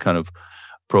 Yeah, that kind of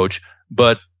approach.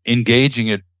 But engaging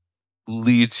it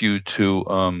leads you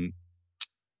to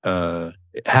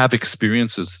have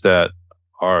experiences that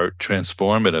are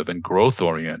transformative and growth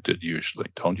oriented, usually,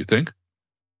 don't you think?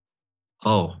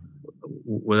 Oh,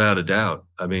 without a doubt.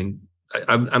 I mean,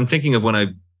 I'm thinking of when I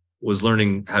was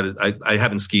learning how to. I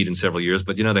haven't skied in several years,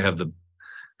 but they have the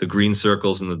green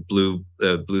circles and the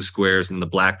blue squares and the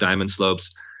black diamond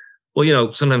slopes.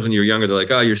 Well, sometimes when you're younger, they're like,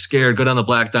 "Oh, you're scared. Go down the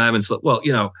black diamond slope." Well,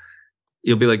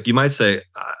 you'll be like, you might say,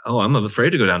 "Oh, I'm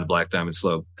afraid to go down the black diamond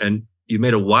slope," and you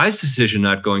made a wise decision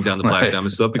not going down the black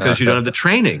diamond slope because you don't have the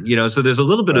training. So there's a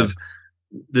little bit of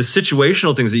the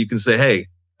situational things that you can say, "Hey,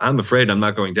 I'm afraid. I'm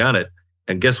not going down it."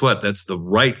 And guess what? That's the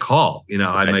right call.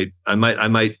 Right. I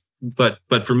might, but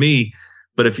for me,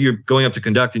 if you're going up to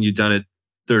conduct and you've done it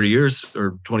 30 years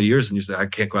or 20 years and you say, I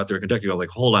can't go out there and conduct, you go like,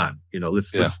 hold on,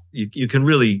 let's you can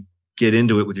really get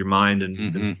into it with your mind and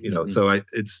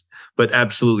but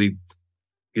absolutely,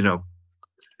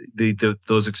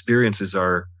 those experiences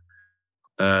are,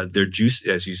 they're juicy,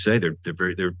 as you say, they're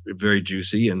very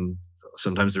juicy, and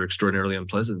sometimes they're extraordinarily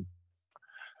unpleasant.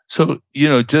 So,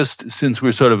 just since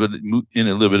we're sort of in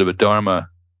a little bit of a Dharma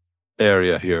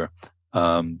area here,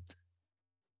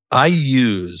 I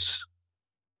use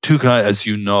as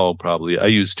you know, probably, I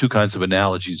use two kinds of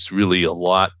analogies really a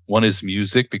lot. One is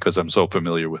music, because I'm so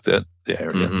familiar with it, the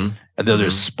area. And then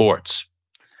there's sports.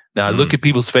 Now, I look at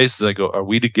people's faces, I go, are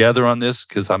we together on this?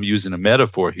 Because I'm using a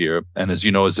metaphor here. And as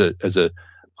you know, as a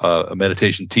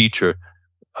meditation teacher,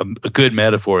 a good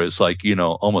metaphor is like,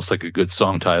 almost like a good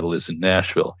song title is in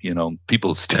Nashville.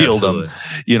 People steal them.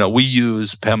 We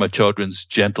use Pema Chodron's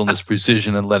Gentleness,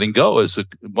 Precision, and Letting Go as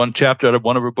one chapter out of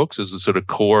one of her books as a sort of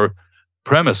core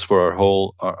premise for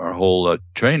our whole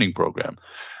training program.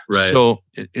 Right. So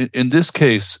in this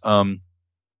case, I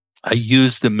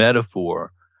use the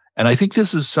metaphor, and I think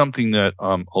this is something that,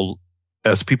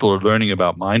 as people are learning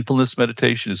about mindfulness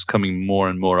meditation, is coming more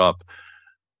and more up.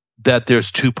 that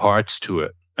there's two parts to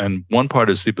it. And one part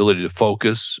is the ability to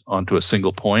focus onto a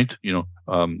single point,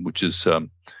 which is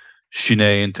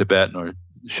Shinay in Tibetan or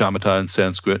shamatha in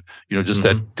Sanskrit, just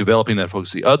that developing that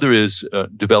focus. The other is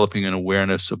developing an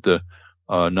awareness of the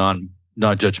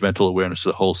non-judgmental awareness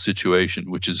of the whole situation,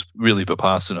 which is really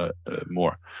Vipassana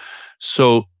more.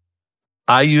 So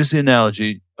I use the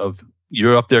analogy of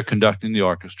you're up there conducting the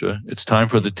orchestra. It's time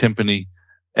for the timpani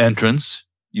entrance.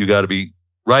 You got to be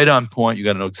right on point. You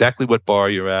got to know exactly what bar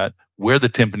you're at, where the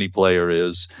timpani player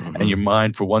is, and your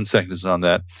mind for 1 second is on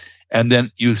that. And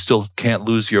then you still can't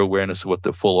lose your awareness of what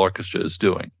the full orchestra is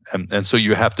doing. And so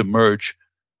you have to merge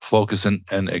focus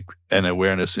and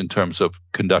awareness in terms of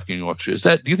conducting an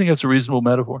orchestra. Do you think that's a reasonable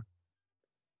metaphor?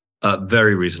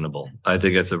 Very reasonable. I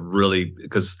think that's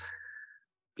because,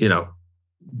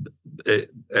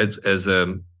 as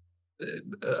a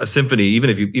symphony, even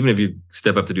if you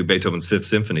step up to do Beethoven's Fifth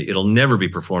Symphony, it'll never be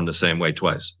performed the same way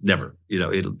twice. Never.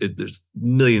 There's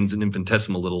millions and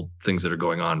infinitesimal little things that are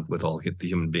going on with all the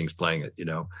human beings playing it.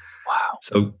 Wow.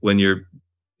 So when you're,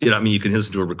 you can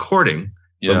listen to a recording,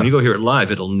 but when you go hear it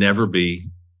live, it'll never be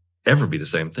the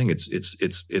same thing.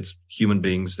 It's human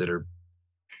beings that are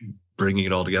bringing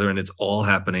it all together, and it's all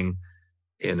happening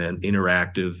in an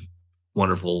interactive,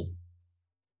 wonderful,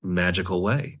 magical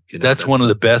way. That's one of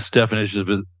the best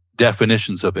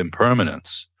definitions of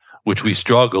impermanence, which we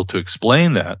struggle to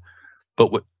explain that.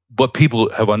 But what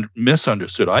people have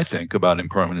misunderstood, I think, about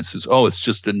impermanence is, it's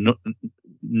just a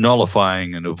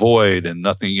nullifying and a void, and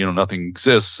nothing, nothing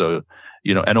exists. So,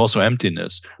 and also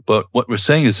emptiness. But what we're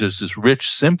saying is there's this rich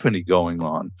symphony going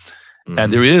on,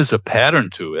 and there is a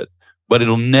pattern to it, but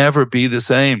it'll never be the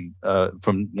same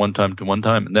from one time to one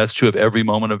time. And that's true of every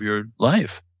moment of your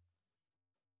life.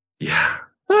 Yeah.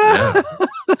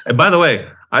 And by the way,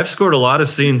 I've scored a lot of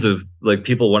scenes of like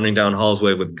people running down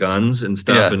hallway with guns and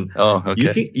stuff. And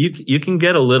you can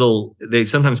get a little, they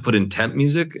sometimes put in temp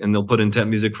music, and they'll put in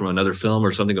temp music from another film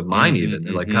or something of mine even.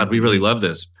 They're like, God, we really love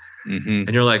this.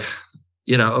 And you're like,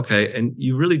 okay. And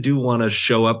you really do want to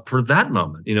show up for that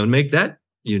moment, and make that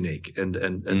unique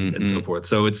and so forth.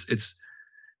 So it's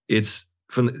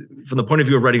from the point of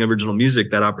view of writing original music,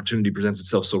 that opportunity presents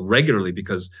itself so regularly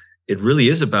because it really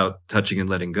is about touching and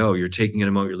letting go. You're taking in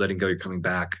a moment, you're letting go, you're coming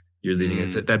back, you're leading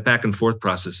it. That back and forth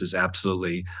process is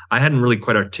absolutely, I hadn't really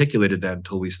quite articulated that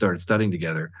until we started studying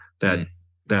together, that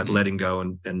letting go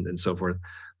and so forth.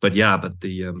 But the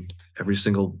every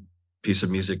single piece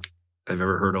of music I've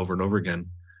ever heard over and over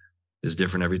again is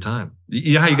different every time.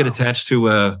 You know how you get attached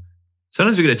to,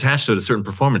 sometimes we get attached to certain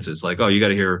performances, like, you got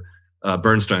to hear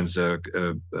Bernstein's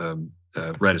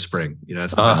Rite of Spring,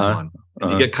 that's the best one.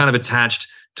 And you get kind of attached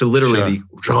to literally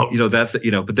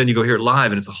but then you go hear it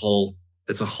live and it's a whole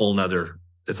nother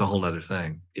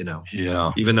thing,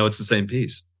 even though it's the same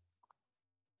piece.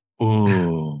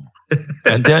 Ooh.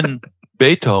 And then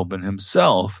Beethoven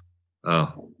himself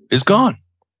is gone.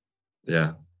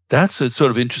 Yeah. That's a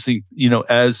sort of interesting,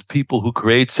 as people who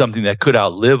create something that could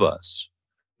outlive us,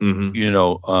 and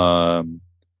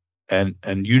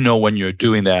when you're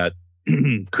doing that,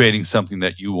 creating something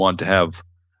that you want to have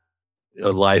a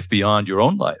life beyond your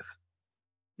own life,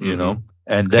 and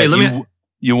that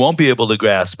you won't be able to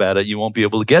grasp at it. You won't be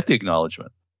able to get the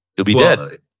acknowledgement. You'll be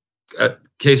dead.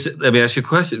 Case, let me ask you a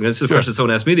question. This is a question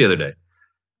someone asked me the other day.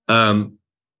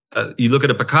 You look at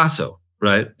a Picasso,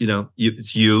 right?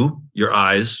 It's you, your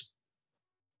eyes,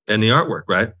 and the artwork,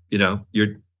 right?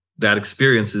 That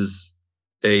experience is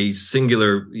a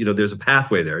singular, there's a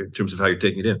pathway there in terms of how you're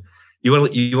taking it in. You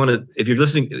want to, if you're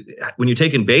listening, when you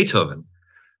take in Beethoven,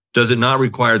 does it not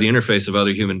require the interface of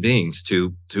other human beings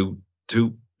to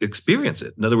experience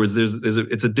it? In other words, he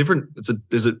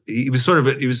was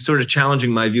sort of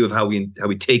challenging my view of how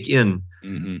we take in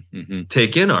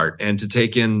art, and to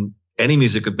take in any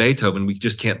music of Beethoven, we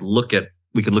just can't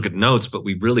we can look at notes, but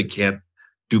we really can't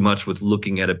do much with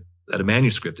looking at a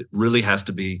manuscript. It really has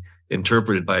to be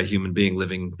interpreted by a human being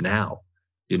living now.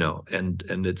 And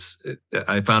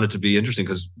I found it to be interesting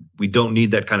because we don't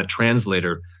need that kind of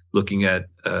translator looking at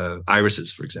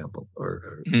irises, for example,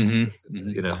 or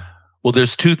Well,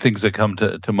 there's two things that come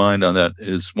to mind on that.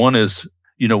 One is,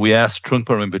 we asked Trungpa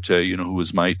Rinpoche, who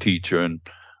was my teacher, and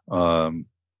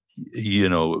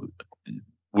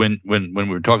when we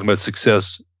were talking about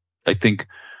success, I think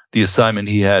the assignment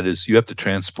he had is you have to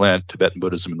transplant Tibetan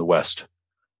Buddhism in the West.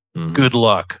 Good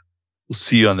luck. We'll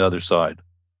see you on the other side.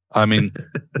 I mean,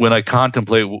 when I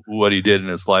contemplate what he did in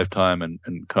his lifetime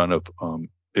and kind of,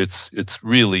 it's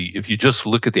really, if you just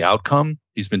look at the outcome,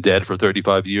 he's been dead for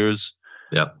 35 years.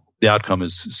 Yeah. The outcome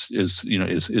is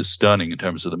stunning in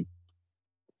terms of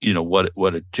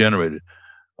what it generated.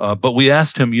 But we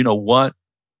asked him, what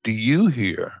do you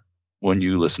hear when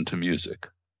you listen to music?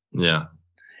 Yeah.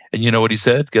 And you know what he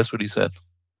said? Guess what he said?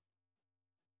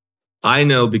 I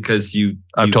know because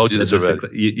I've told you this already.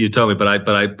 You told me, but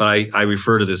I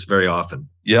refer to this very often.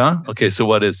 Yeah? Okay, so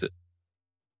what is it?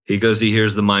 He goes, he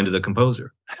hears the mind of the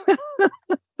composer.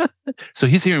 So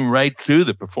he's hearing right through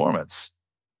the performance.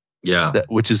 Yeah.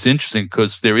 Which is interesting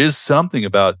because there is something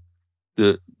about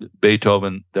the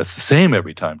Beethoven that's the same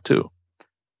every time too.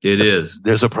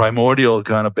 There's a primordial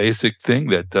kind of basic thing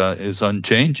that is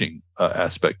unchanging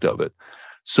aspect of it.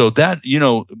 So that,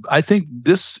 I think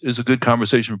this is a good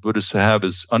conversation for Buddhists to have,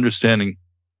 is understanding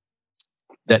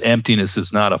that emptiness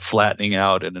is not a flattening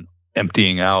out and an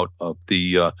emptying out of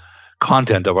the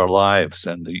content of our lives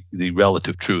and the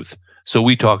relative truth. So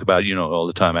we talk about, all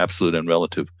the time, absolute and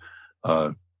relative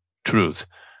truth.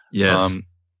 Yes.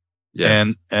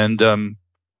 Yes.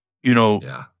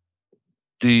 Yeah.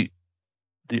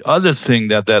 The other thing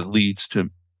that leads to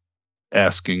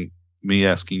asking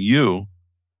you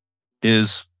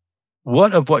is,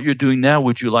 what of what you're doing now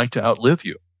would you like to outlive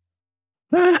you?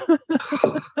 And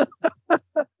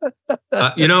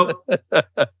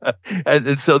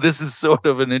so this is sort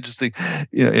of an interesting. I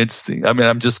mean,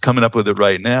 I'm just coming up with it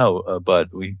right now, but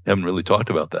we haven't really talked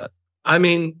about that. I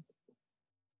mean,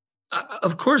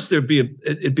 of course, it'd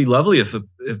be lovely if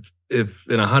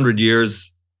in 100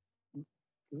 years,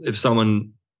 if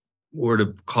someone were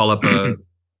to call up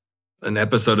an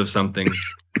episode of something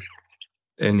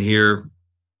and hear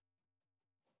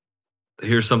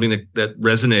something that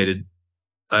resonated,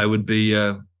 that'd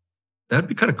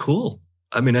be kind of cool.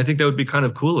 I mean, I think that would be kind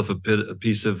of cool if a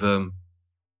piece of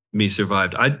me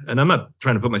survived. And I'm not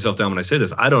trying to put myself down when I say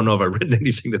this. I don't know if I've written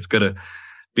anything that's going to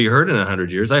be heard in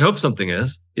 100 years. I hope something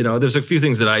is. There's a few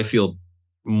things that I feel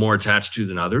more attached to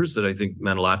than others that I think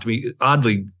meant a lot to me.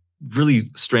 Oddly, really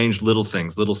strange little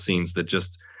things, little scenes that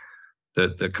just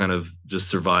that kind of just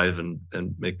survive and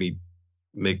make me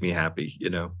happy.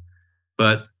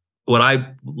 But what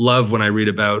I love when I read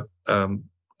about,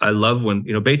 I love when,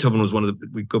 Beethoven was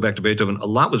we go back to Beethoven, a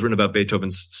lot was written about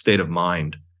Beethoven's state of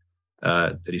mind,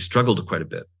 that he struggled quite a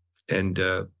bit. And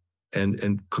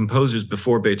composers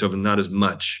before Beethoven, not as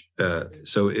much.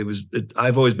 So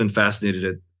I've always been fascinated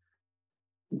at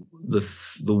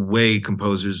the way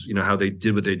composers, how they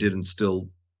did what they did and still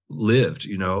lived,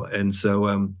 and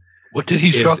so, what did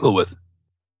he struggle with?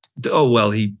 Oh,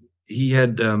 well, he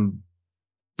had,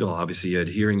 obviously he had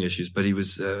hearing issues, but he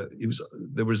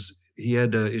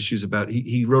had issues about,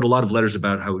 he wrote a lot of letters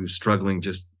about how he was struggling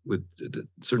just with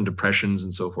certain depressions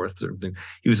and so forth.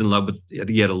 He was in love with,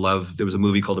 he had a love. There was a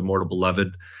movie called Immortal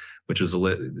Beloved, which was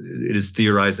it is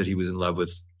theorized that he was in love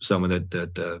with someone that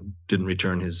didn't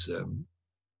return his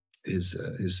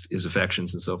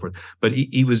affections and so forth. But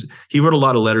he wrote a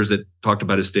lot of letters that talked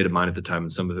about his state of mind at the time,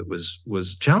 and some of it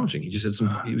was challenging. He just had some.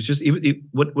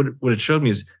 What it showed me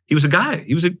is he was a guy.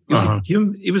 He was a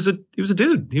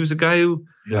dude. He was a guy who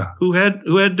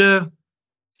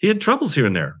had troubles here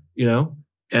and there,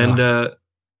 And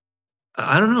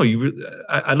I don't know.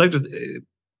 I'd like to.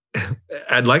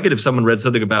 I'd like it if someone read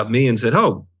something about me and said,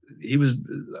 "Oh, he was."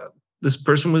 This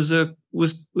person was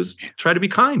try to be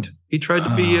kind. He tried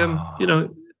to be,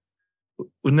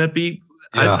 wouldn't that be?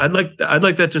 Yeah. I'd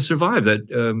like that to survive.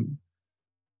 That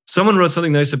someone wrote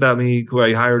something nice about me, who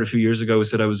I hired a few years ago, who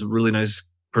said I was a really nice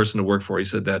person to work for. He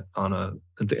said that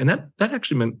and that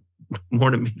actually meant more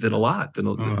to me than a lot. It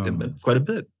meant quite a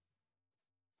bit.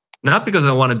 Not because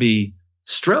I want to be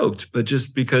stroked, but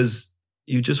just because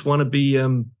you just want to be.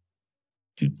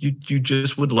 You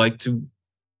just would like to.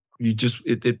 You just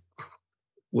it.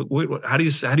 How do you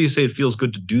say it feels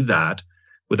good to do that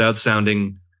without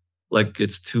sounding like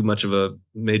it's too much of a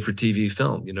made-for-TV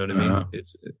film? You know what I mean?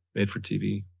 It's a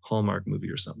made-for-TV Hallmark movie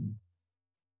or something.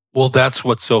 Well, that's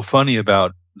what's so funny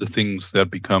about the things that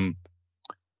become,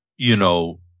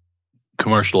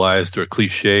 commercialized or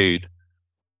cliched.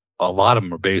 A lot of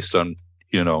them are based on,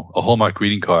 a Hallmark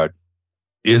greeting card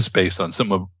is based on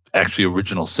some of actually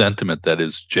original sentiment that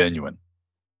is genuine.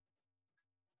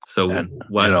 So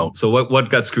what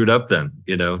got screwed up then?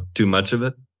 Too much of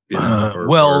it?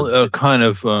 Kind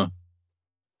of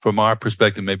from our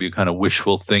perspective, maybe a kind of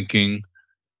wishful thinking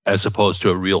as opposed to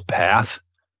a real path,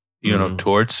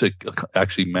 towards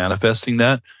actually manifesting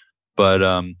that. But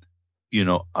I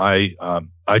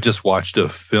just watched a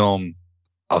film.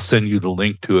 I'll send you the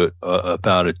link to it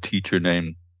about a teacher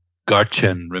named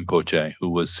Garchen Rinpoche, who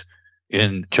was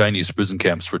in Chinese prison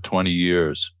camps for 20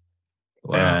 years.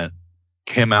 Wow. And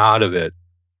came out of it.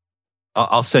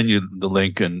 I'll send you the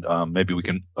link, and maybe we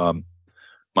can.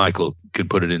 Michael can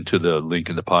put it into the link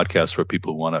in the podcast for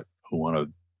people who want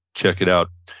to check it out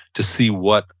to see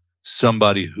what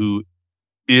somebody who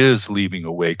is leaving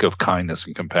a wake of kindness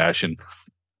and compassion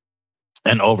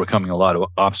and overcoming a lot of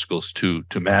obstacles to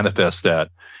manifest that,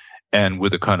 and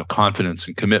with a kind of confidence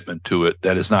and commitment to it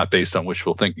that is not based on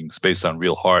wishful thinking. It's based on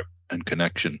real heart and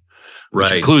connection,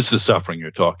 which includes the suffering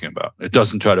you're talking about. It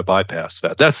doesn't try to bypass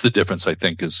that. That's the difference, I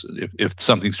think, is if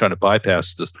something's trying to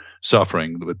bypass the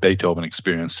suffering that Beethoven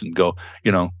experienced and go,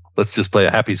 let's just play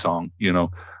a happy song, you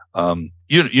know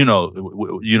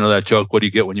that joke, what do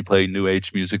you get when you play New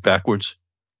Age music backwards?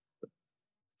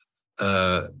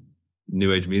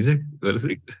 New Age music? What is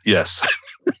it? Yes.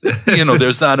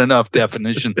 There's not enough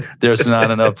definition. There's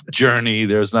not enough journey.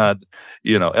 There's not,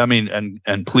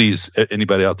 and please,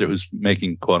 anybody out there who's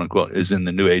making quote unquote is in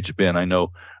the New Age bin, I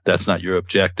know that's not your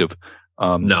objective.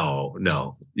 No.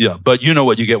 Yeah. But you know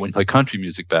what you get when you play country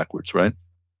music backwards, right?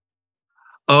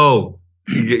 Oh,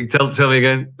 tell me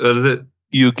again. What is it?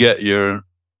 You get your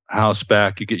house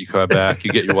back. You get your car back.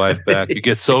 You get your wife back. You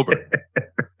get sober.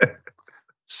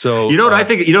 So what I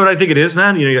think. What I think it is,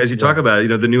 man. As you talk about it,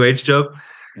 the New Age joke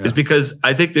is because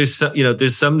I think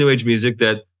there's some New Age music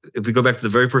that, if we go back to the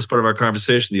very first part of our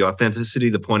conversation, the authenticity,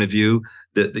 the point of view,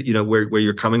 that where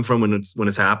you're coming from when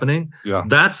it's happening. Yeah,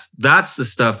 that's the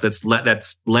stuff that's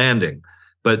landing.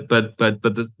 But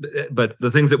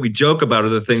the things that we joke about are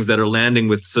the things that are landing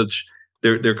with such.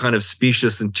 They're kind of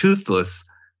specious and toothless,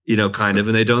 kind of,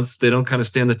 and they don't kind of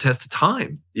stand the test of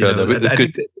time.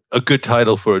 A good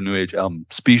title for a New Age album: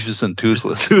 "Specious and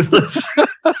Toothless," toothless,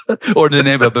 or the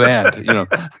name of a band.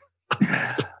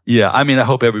 Yeah, I mean, I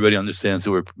hope everybody understands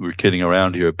that we're kidding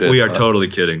around here a bit. We are totally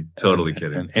kidding, totally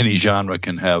kidding. And any genre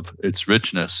can have its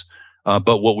richness,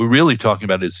 but what we're really talking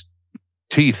about is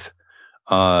teeth,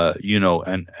 and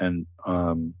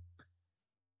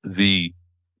the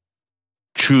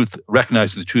truth,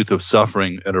 recognizing the truth of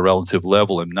suffering at a relative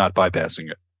level and not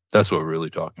bypassing it. That's what we're really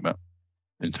talking about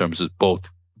in terms of both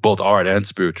art and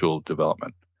spiritual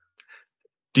development.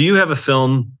 Do you have a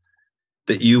film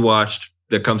that you watched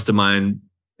that comes to mind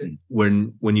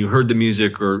when you heard the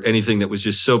music, or anything that was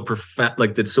just so profound,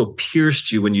 like that so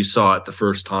pierced you when you saw it the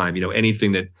first time?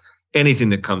 Anything that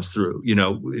comes through,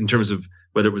 in terms of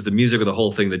whether it was the music or the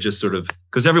whole thing that just sort of,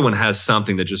 because everyone has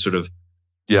something that just sort of,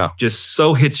 just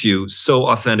so hits you so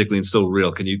authentically and so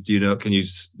real. Can you know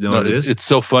what it is? It's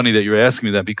so funny that you're asking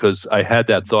me that, because I had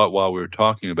that thought while we were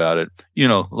talking about it.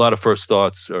 A lot of first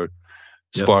thoughts are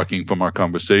sparking from our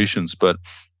conversations, but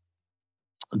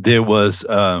there was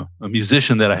a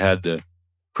musician that I had the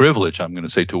privilege, I'm going to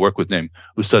say, to work with, named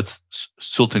Ustad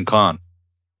Sultan Khan.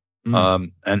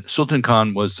 And Sultan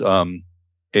Khan was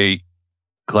a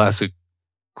classical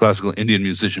Indian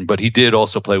musician, but he did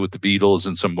also play with the Beatles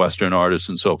and some Western artists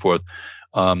and so forth.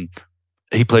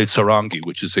 He played sarangi,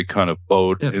 which is a kind of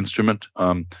bowed instrument,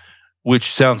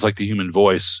 which sounds like the human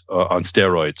voice on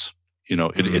steroids.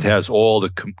 It has all the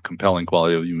compelling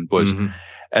quality of the human voice. Mm-hmm.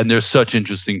 And there's such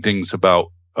interesting things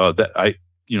about that I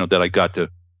got to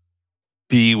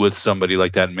be with somebody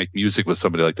like that and make music with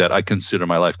somebody like that. I consider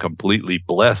my life completely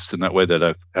blessed in that way, that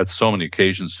I've had so many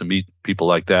occasions to meet people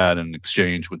like that and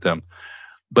exchange with them.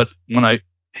 But when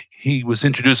he was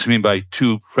introduced to me by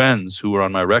two friends who were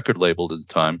on my record label at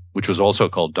the time, which was also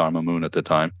called Dharma Moon at the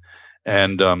time,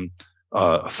 and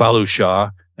Falu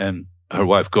Shah and her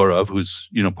wife Gaurav, who's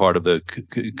part of the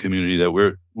community that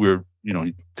we're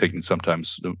taking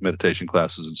sometimes meditation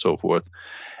classes and so forth.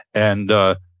 And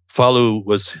Falu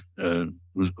was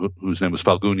whose name was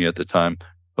Falguni at the time,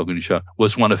 Falguni Shah,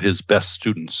 was one of his best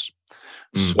students.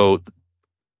 So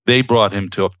they brought him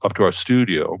up to our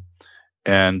studio.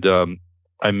 And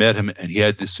I met him, and he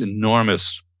had this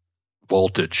enormous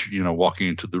voltage, walking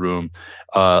into the room.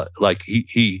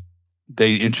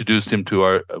 They introduced him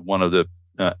to one of the,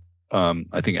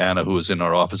 I think Anna, who was in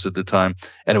our office at the time,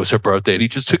 and it was her birthday, and he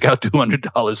just took out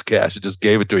 $200 cash and just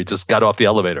gave it to her. He just got off the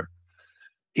elevator.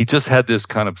 He just had this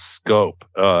kind of scope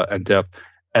and depth.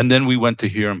 And then we went to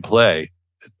hear him play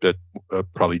at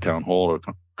probably Town Hall or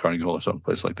Carnegie Hall or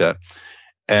someplace like that.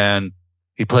 And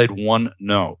he played one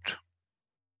note.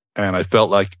 And I felt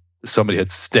like somebody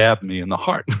had stabbed me in the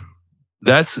heart.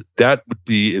 That would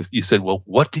be if you said, well,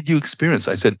 what did you experience?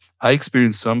 I said, I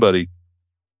experienced somebody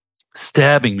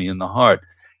stabbing me in the heart.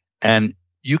 And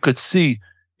you could see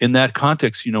in that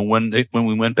context, when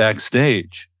we went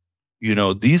backstage,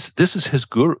 this is his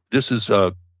guru. This is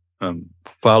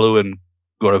Falu and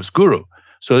Gaurav's guru.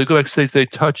 So they go backstage, they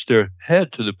touch their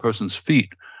head to the person's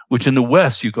feet, which in the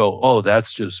West, you go, oh,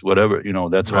 that's just whatever,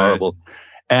 that's horrible.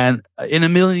 And in a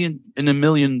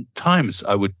million times,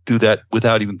 I would do that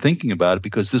without even thinking about it,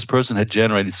 because this person had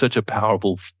generated such a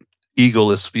powerful,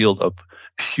 egoless field of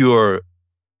pure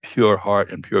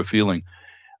heart and pure feeling.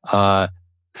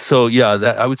 So yeah,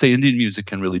 I would say Indian music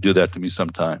can really do that to me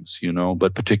sometimes,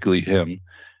 but particularly him.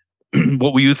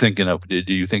 What were you thinking of? Did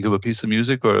you think of a piece of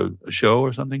music or a show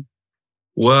or something?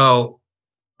 Well,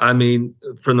 I mean,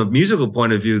 from the musical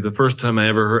point of view, the first time I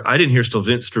ever heard, I didn't hear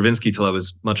Stravinsky till I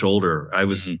was much older. I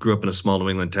grew up in a small New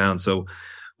England town. So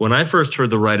when I first heard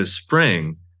The Rite of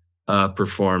Spring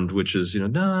performed, which is, da,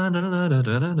 da, da, da, da,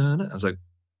 da, da, I was like,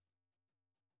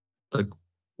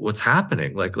 what's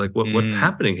happening? What's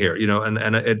happening here?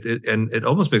 And it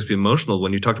almost makes me emotional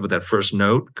when you talked about that first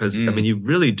note, because I mean, you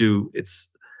really do.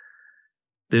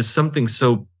 There's something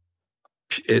so,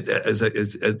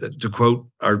 to quote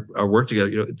our work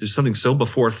together, there's something so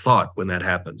before thought when that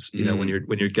happens. When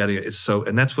you're getting it, it's so,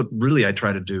 and that's what really I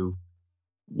try to do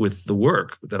with the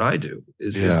work that I do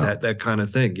is that kind of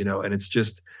thing, and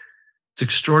it's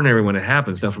extraordinary when it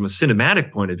happens. Now, from a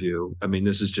cinematic point of view, I mean,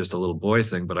 this is just a little boy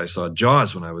thing, but I saw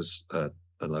Jaws when I was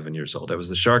 11 years old. That was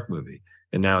the shark movie.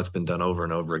 And now it's been done over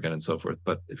and over again and so forth.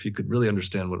 But if you could really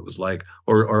understand what it was like,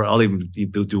 or I'll even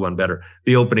do one better,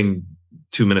 the opening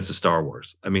 2 minutes of Star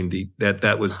Wars. I mean,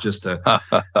 that was just a,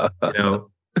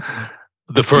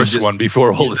 the first one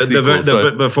before all the sequels,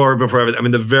 right? Before everything. I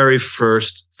mean, the very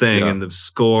first thing and the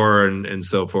score and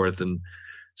so forth. And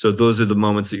so those are the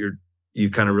moments that you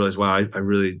kind of realize, wow, I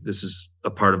really, this is a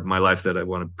part of my life that I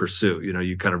want to pursue.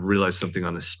 You kind of realize something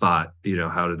on the spot.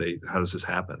 How does this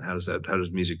happen? How does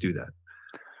music do that?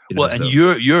 And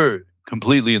you're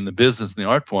completely in the business, in the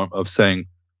art form of saying,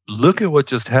 look at what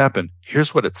just happened.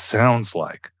 Here's what it sounds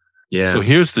like. Yeah. So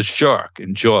here's the shark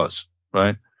in Jaws,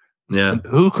 right? Yeah. And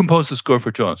who composed the score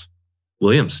for Jaws?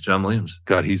 John Williams.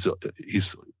 God, he's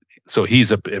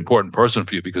an important person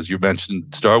for you because you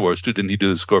mentioned Star Wars too. Didn't he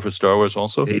do the score for Star Wars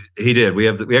also? He did. We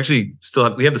have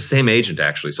the same agent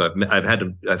actually. So I've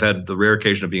had the rare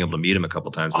occasion of being able to meet him a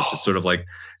couple times, which is sort of like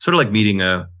meeting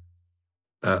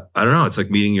I don't know. It's like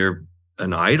meeting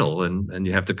an idol, and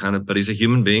you have to but he's a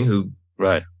human being who,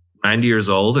 right, 90 years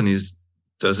old, and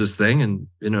does his thing, and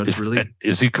it's really.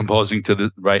 Is he composing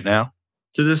right now?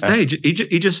 To this day,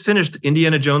 he just finished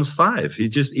Indiana Jones 5. He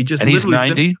just and he's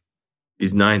 90.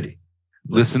 He's 90.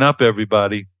 Listen up,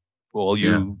 everybody! All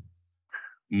you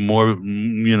more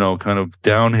kind of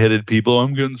down-headed people.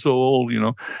 I'm getting so old.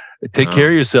 Take care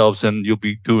of yourselves, and you'll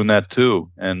be doing that too.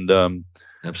 And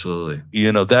absolutely.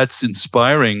 That's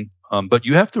inspiring. But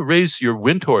you have to raise your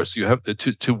wind horse. You have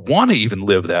to want to even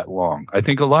live that long. I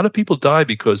think a lot of people die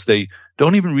because they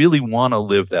don't even really want to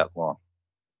live that long.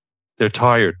 They're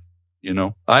tired.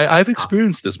 I've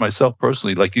experienced this myself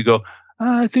personally. Like you go,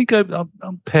 I think I'll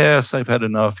pass. I've had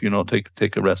enough.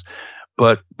 Take a rest.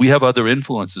 But we have other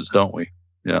influences, don't we?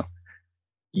 Yeah.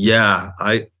 Yeah.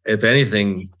 If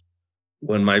anything,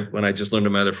 when I just learned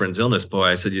of my other friend's illness, boy,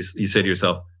 I said, you say to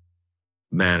yourself,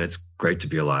 man, it's great to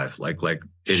be alive. Like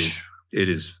it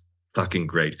is fucking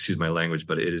great. Excuse my language,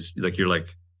 but it is like, you're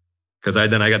like, cause I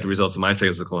got the results of my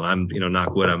physical, and I'm,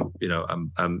 knock wood,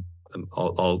 I'm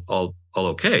all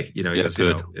okay. Yes,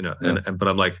 good. But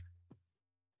I'm like,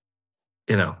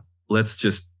 let's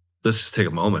just take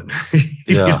a moment. Yeah.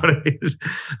 You know what I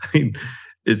mean?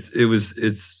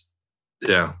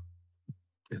 Yeah.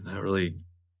 And that really,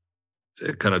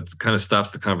 it kind of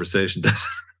stops the conversation, doesn't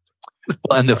it?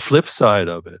 Well, and the flip side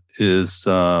of it is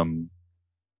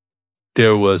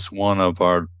there was one of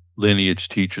our lineage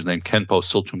teachers named Kenpo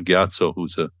Silchum Gyatso,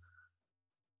 who's a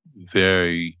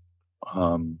very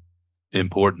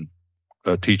important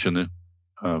teacher in the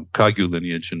Kagyu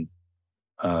lineage, and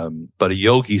but a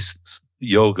yogi's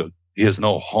yoga. He has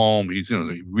no home. He's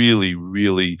he really,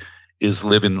 really is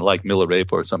living like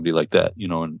Milarepa or somebody like that.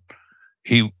 And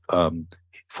he.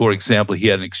 For example, he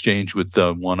had an exchange with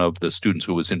one of the students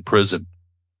who was in prison,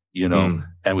 and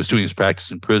was doing his practice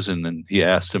in prison. And he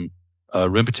asked him,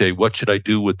 Rinpoche, what should I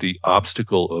do with the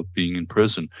obstacle of being in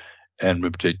prison? And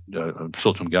Rinpoche,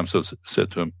 Silchum Gyatso said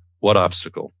to him, what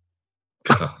obstacle?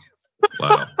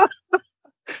 Wow.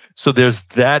 So there's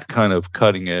that kind of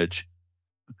cutting edge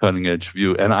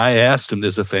view. And I asked him,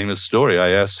 there's a famous story.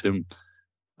 I asked him,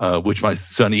 which my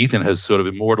son Ethan has sort of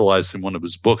immortalized in one of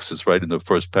his books. It's right in the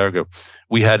first paragraph.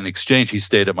 We had an exchange. He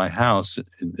stayed at my house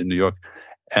in New York,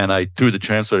 and I, through the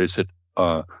translator, said,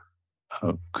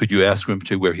 could you ask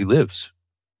Rinpoche where he lives?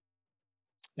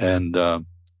 And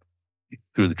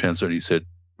through the translator, he said,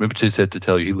 Rinpoche said to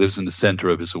tell you he lives in the center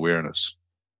of his awareness.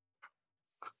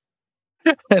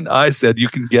 And I said, you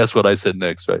can guess what I said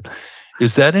next, right?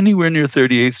 Is that anywhere near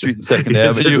 38th Street and 2nd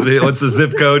Avenue? What's the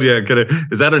zip code? Yeah.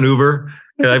 Is that an Uber?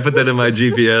 Can I put that in my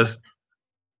GPS?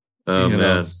 Oh,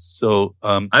 man. So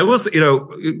I will say,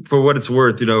 for what it's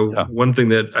worth, one thing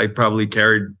that I probably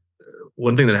carried,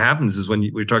 one thing that happens is when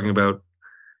we're talking about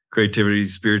creativity,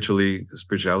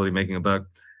 spirituality, making a buck.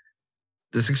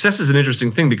 The success is an interesting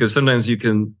thing because sometimes you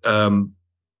can,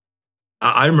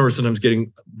 I remember sometimes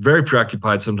getting very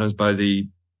preoccupied sometimes by the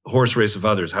horse race of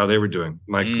others, how they were doing,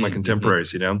 my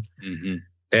contemporaries, Mm-hmm.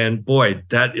 And boy,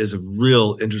 that is a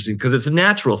real interesting, because it's a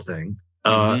natural thing.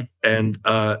 And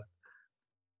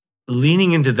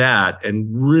leaning into that and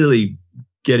really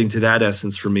getting to that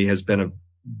essence for me has been a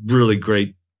really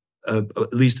great,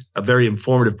 at least a very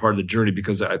informative part of the journey,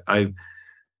 because I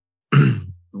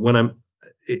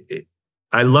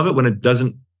love it when it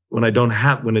doesn't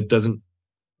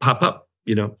pop up,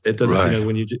 it doesn't, right.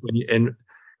 when you, and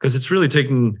because it's really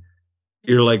taking,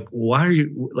 you're like, why are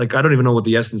you, like, I don't even know what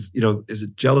the essence, is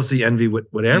it jealousy, envy,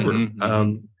 whatever.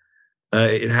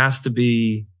 It has to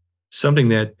be something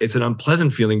that it's an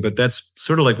unpleasant feeling, but that's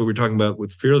sort of like what we're talking about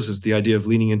with fearlessness, the idea of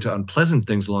leaning into unpleasant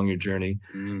things along your journey.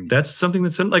 That's something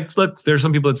that's like, look, there's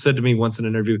some people that said to me once in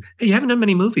an interview, hey, you haven't done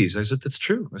many movies. I said, that's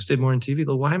true. I stayed more on TV.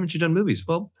 Well, why haven't you done movies?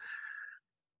 Well,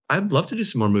 I'd love to do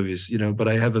some more movies, but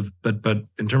I have but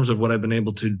in terms of what I've been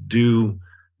able to do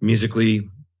musically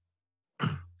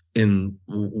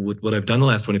with what I've done the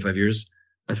last 25 years,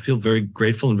 I feel very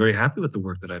grateful and very happy with the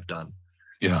work that I've done.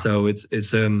 Yeah. So it's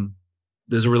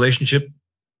there's a relationship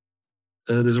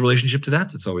to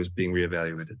that's always being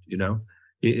reevaluated.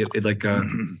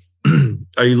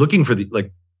 Are you looking for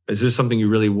is this something you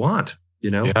really want?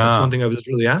 That's one thing I was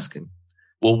really asking.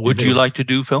 Well, would you like to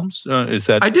do films? Is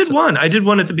that? I did one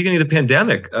at the beginning of the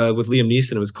pandemic with Liam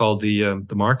Neeson. It was called the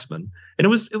Marksman, and it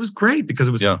was great because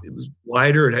it was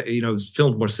wider. It was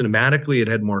filmed more cinematically. It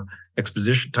had more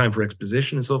time for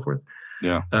exposition and so forth.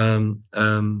 Yeah.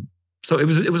 So it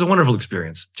was a wonderful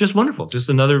experience. Just wonderful. Just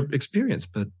another experience.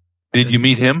 But did you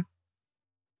meet him?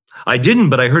 I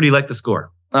didn't, but I heard he liked the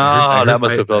score. That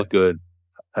must have felt good.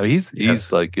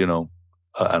 He's like an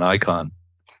icon.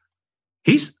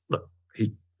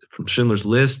 From Schindler's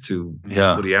List to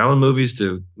Woody Allen movies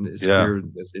to his career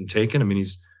in Taken. I mean,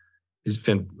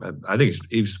 I think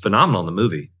he's phenomenal in the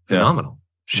movie. Phenomenal.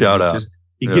 Shout out.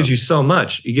 He gives you so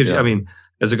much. He gives you. I mean,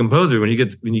 as a composer, when you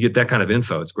get that kind of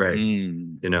info, it's great.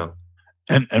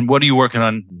 And what are you working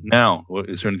on now?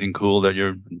 Is there anything cool that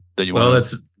you want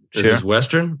to share? This is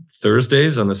Western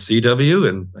Thursdays on the CW,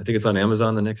 and I think it's on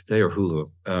Amazon the next day or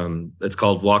Hulu. It's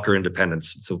called Walker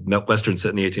Independence. It's a Western set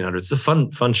in the 1800s. It's a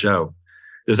fun show.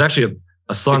 There's actually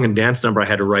a song and dance number I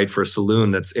had to write for a saloon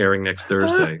that's airing next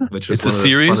Thursday. Which is it's a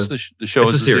series. The show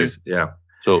is a series. Yeah.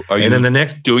 So are you? And then the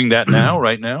next doing that now?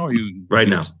 Right now? Are you right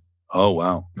now? Oh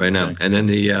wow! Right now, and then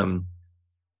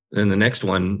the next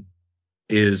one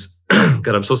is God.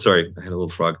 I'm so sorry. I had a little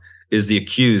frog. Is The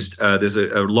Accused. There's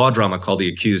a law drama called The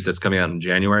Accused that's coming out in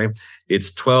January.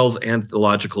 It's 12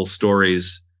 anthological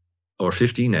stories. Or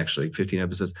 15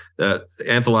 episodes,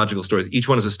 anthological stories. Each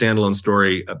one is a standalone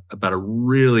story about a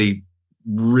really,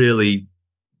 really,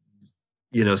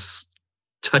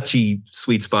 touchy,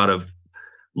 sweet spot of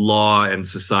law and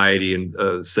society, and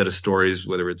a set of stories,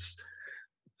 whether it's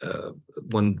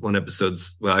one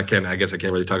episode's, well, I guess I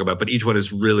can't really talk about, but each one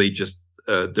is really just,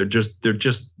 they're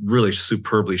just really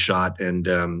superbly shot, and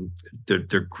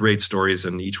they're great stories,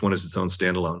 and each one is its own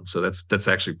standalone. So that's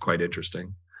actually quite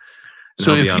interesting.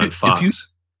 So if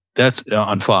that's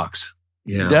on Fox,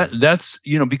 that's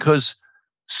that's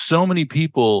so many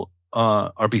people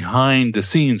are behind the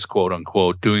scenes, quote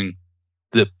unquote, doing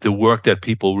the work that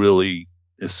people really.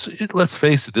 Let's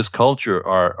face it, this culture,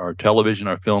 our television,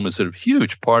 our film is a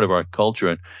huge part of our culture,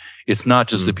 and it's not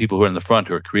just the people who are in the front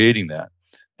who are creating that.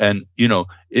 And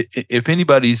if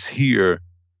anybody's here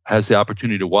has the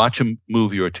opportunity to watch a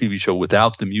movie or a TV show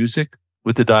without the music,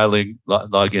 with the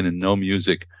dialogue in and no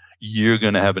music, you're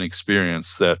going to have an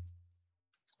experience that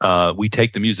we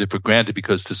take the music for granted,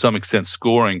 because to some extent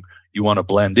scoring, you want to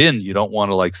blend in. You don't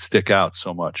want to stick out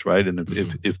so much, right? And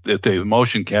if the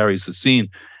emotion carries the scene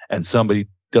and somebody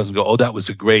doesn't go, oh, that was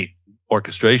a great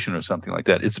orchestration or something like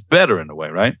that, it's better in a way,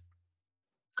 right?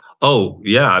 Oh,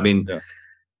 yeah. I mean,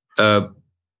 there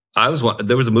was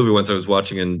a movie once I was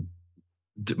watching, and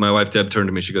my wife, Deb, turned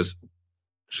to me. She goes,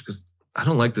 I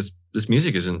don't like this. This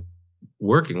music isn't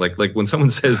working. Like when someone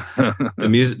says the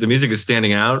music is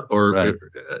standing out, or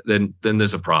then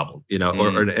there's a problem,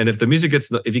 and if the music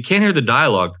if you can't hear the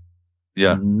dialogue,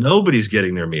 nobody's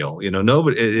getting their meal,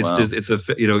 nobody,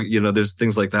 there's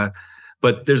things like that.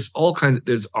 But there's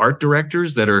there's art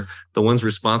directors that are the ones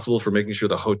responsible for making sure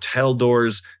the hotel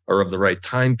doors are of the right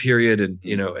time period, and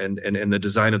and the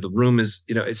design of the room is,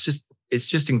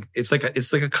 it's like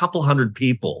a couple hundred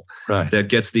people that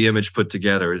gets the image put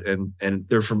together, and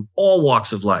they're from all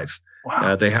walks of life.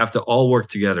 Wow. They have to all work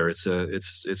together.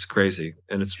 It's crazy,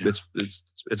 and it's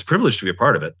a privilege to be a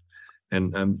part of it.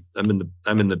 and I'm in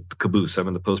the caboose. I'm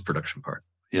in the post-production part.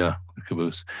 Yeah, the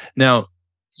caboose. Now,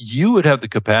 you would have the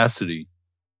capacity.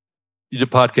 The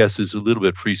podcast is a little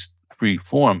bit free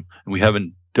form, and we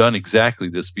haven't done exactly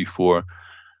this before.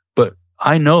 But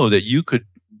I know that you could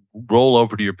roll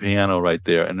over to your piano right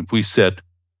there, and if we said,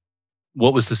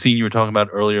 "What was the scene you were talking about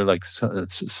earlier? Like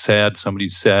sad,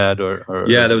 somebody's sad, or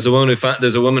yeah, there's a woman who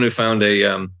found a,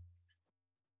 I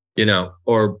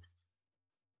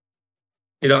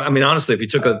mean, honestly, if you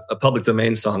took a public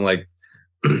domain song like,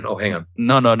 oh, hang on,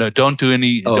 no, don't do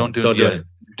any, don't do it.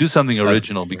 Do something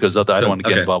original because I don't want to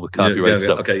get involved with copyright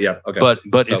stuff. Okay, yeah, okay. But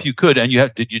so, if you could, and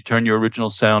did you turn your original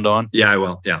sound on? Yeah, I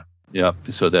will. Yeah. Yeah,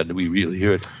 so that we really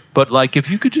hear it. But like,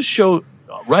 if you could just show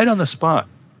right on the spot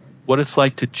what it's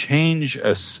like to change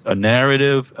a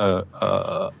narrative,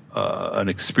 an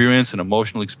experience, an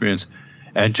emotional experience,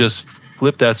 and just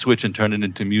flip that switch and turn it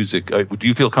into music. Do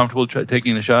you feel comfortable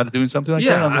taking a shot at doing something like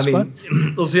that on the spot? Yeah, I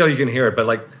mean, we'll see how you can hear it. But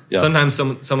like sometimes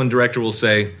someone director will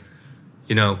say,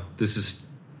 there's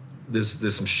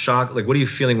some shock. Like, what are you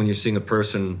feeling when you're seeing a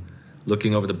person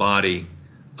looking over the body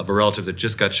of a relative that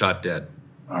just got shot dead?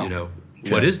 Okay.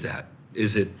 What is that?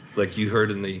 Is it like you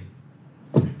heard in the...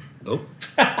 Oh.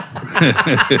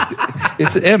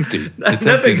 It's empty. It's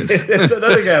nothing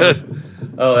happened.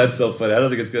 Oh, that's so funny. I don't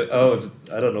think it's good. Oh,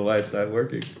 I don't know why it's not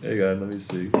working. Hang on, let me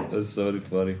see. That's so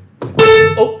funny.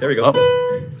 Oh, there we go. Oh.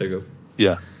 There you go.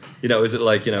 Yeah. Is it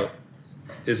like,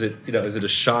 is it a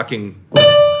shocking,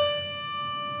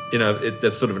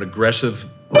 that's sort of an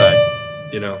aggressive, right.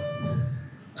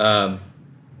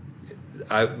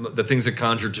 The things that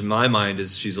conjure to my mind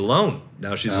is she's alone.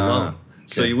 Now she's alone. Okay.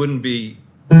 So you wouldn't be,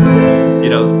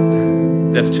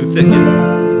 that's too thick.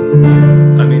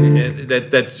 I mean, you'd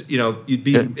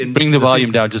be... bring the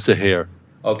volume down just a hair.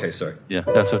 Okay, sorry. Yeah,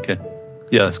 that's okay.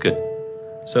 Yeah, that's good.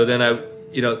 So then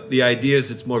the idea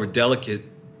is it's more of a delicate,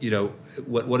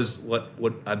 what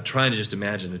I'm trying to just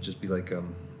imagine it just be like,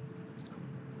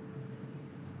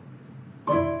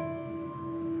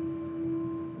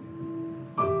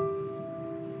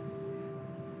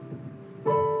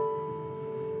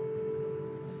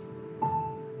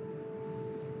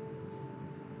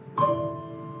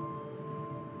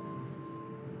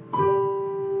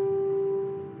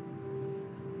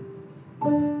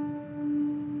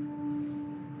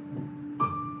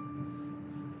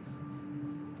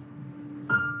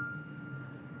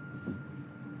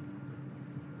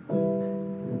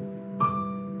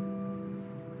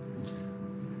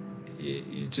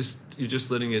 you're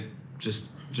just letting it just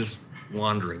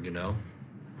wandering,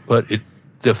 But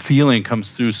the feeling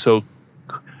comes through. So,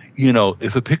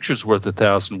 if a picture's worth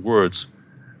 1,000 words,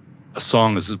 a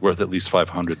song is worth at least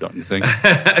 500, don't you think?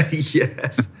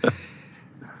 Yes.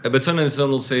 But sometimes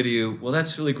someone will say to you, "Well,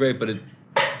 that's really great, but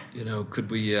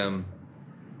could we? I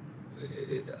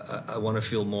want to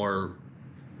feel more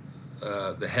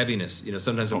the heaviness.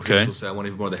 Sometimes some people will say, I want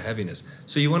to feel more the heaviness.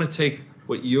 So you want to take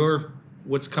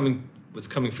what's coming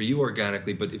for you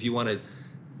organically, but if you want to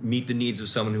meet the needs of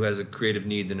someone who has a creative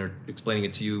need, then they're explaining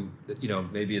it to you,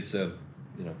 maybe it's a,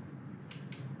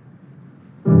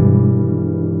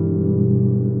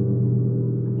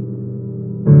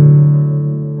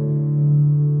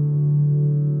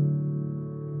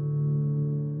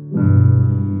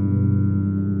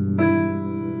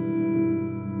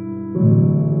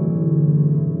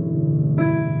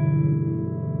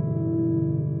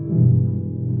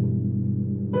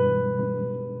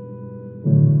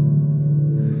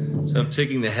 So I'm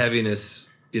taking the heaviness,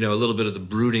 a little bit of the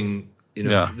brooding,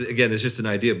 Again, it's just an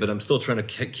idea, but I'm still trying to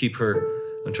keep her.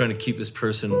 I'm trying to keep this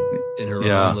person in her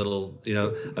own little,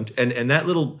 and that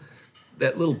little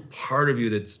part of you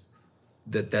that's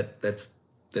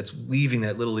weaving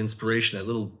that little inspiration, that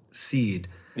little seed.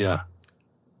 Yeah.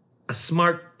 A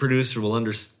smart producer will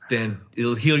understand.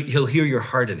 He'll hear your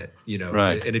heart in it,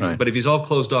 Right. And but if he's all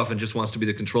closed off and just wants to be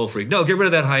the control freak, no, get rid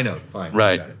of that high note. Fine.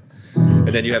 Right. And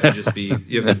then you have to just be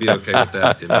okay with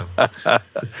that,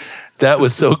 That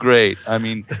was so great. I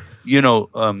mean,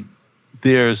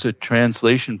 there's a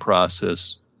translation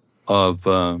process of,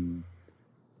 the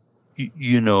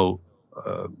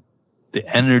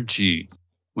energy.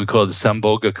 We call it the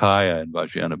Sambhogakaya in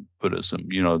Vajrayana Buddhism,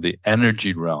 the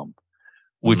energy realm,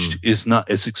 which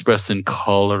it's expressed in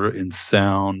color, in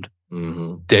sound,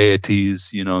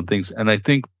 deities, and things. And I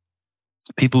think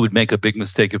people would make a big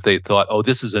mistake if they thought, oh,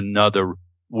 this is another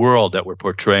world that we're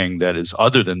portraying that is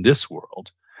other than this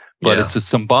world. But it's a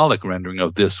symbolic rendering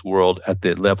of this world at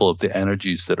the level of the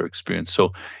energies that are experienced.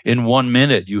 So in 1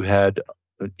 minute, you had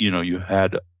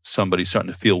somebody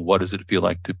starting to feel, what does it feel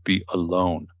like to be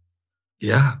alone?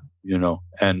 Yeah.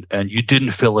 and you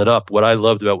didn't fill it up. What I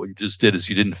loved about what you just did is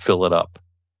you didn't fill it up.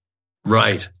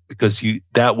 Right. Because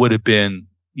that would have been,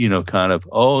 kind of,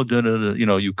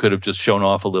 you could have just shown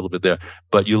off a little bit there,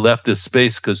 but you left this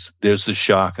space because there's the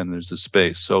shock and there's the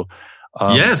space. So,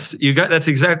 yes, you got, that's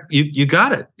exact. You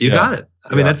got it. You got it.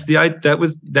 I mean, that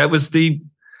was the,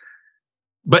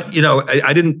 but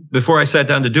I didn't, before I sat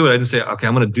down to do it, I didn't say, okay,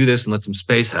 I'm going to do this and let some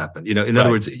space happen. In other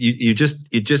words, you just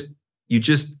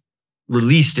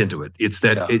released into it. It's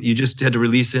that you just had to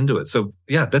release into it. So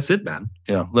yeah, that's it, man.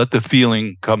 Yeah. Let the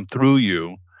feeling come through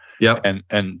you. Yeah.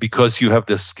 And because you have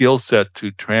the skill set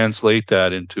to translate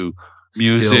that into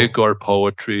music or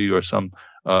poetry or some,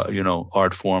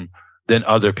 art form, then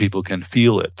other people can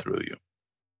feel it through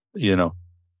you,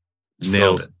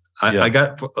 Nailed it.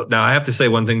 Now I have to say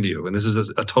one thing to you, and this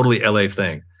is a totally LA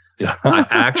thing. Yeah. I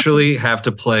actually have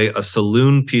to play a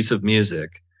saloon piece of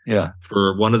music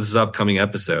for one of his upcoming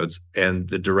episodes, and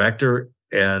the director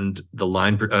and the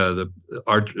line, the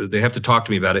art, they have to talk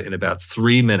to me about it in about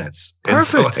 3 minutes.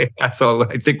 Perfect. And so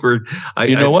I think we're,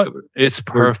 what? It's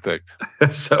perfect.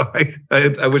 So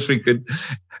I wish we could.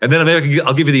 And then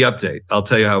I'll give you the update. I'll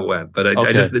tell you how it went. But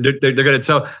they're going to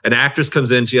tell, an actress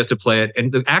comes in, she has to play it.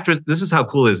 And the actress, this is how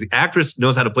cool it is. The actress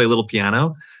knows how to play a little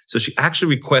piano. So she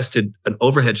actually requested an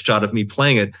overhead shot of me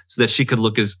playing it so that she could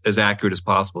look as accurate as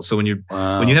possible. So when you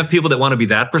have people that want to be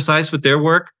that precise with their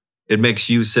work, it makes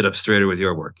you sit up straighter with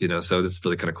your work, so that's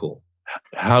really kind of cool.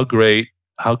 How great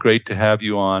to have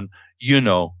you on.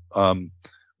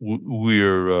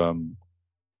 We're,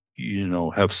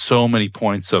 have so many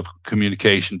points of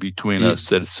communication between us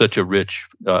that it's such a rich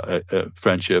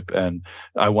friendship. And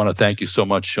I want to thank you so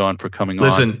much, Sean, for coming on.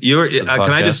 Listen, you didn't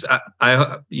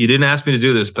ask me to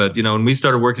do this, but when we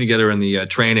started working together in the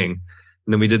training,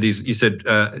 and then we did these, you said,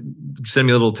 send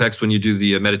me a little text when you do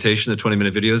the meditation, the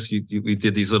 20-minute videos. We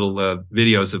did these little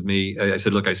videos of me. I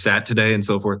said, look, I sat today and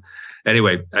so forth.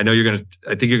 Anyway, I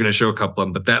think you're going to show a couple of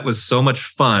them, but that was so much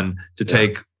fun to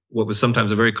take what was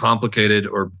sometimes a very complicated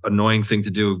or annoying thing to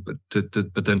do, but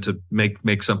then to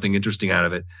make something interesting out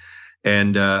of it.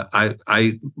 And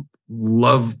I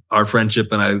love our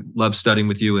friendship, and I love studying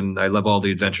with you, and I love all the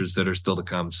adventures that are still to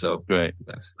come. So great.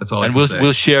 That's all. And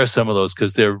we'll share some of those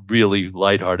because they're really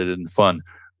lighthearted and fun.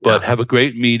 But have a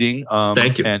great meeting.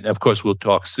 Thank you. And of course, we'll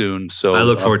talk soon. So I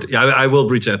look forward to. Yeah, I will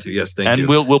reach out to you. Yes, thank you.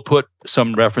 And we'll put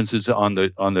some references on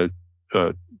the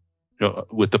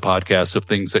with the podcast of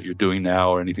things that you're doing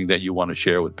now or anything that you want to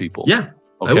share with people. Yeah.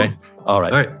 Okay. All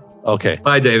right. Okay.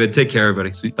 Bye, David. Take care,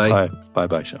 everybody. Bye.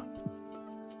 Bye, Sean.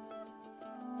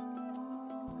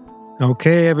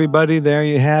 Okay, everybody, there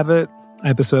you have it.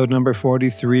 Episode number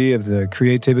 43 of the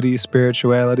Creativity,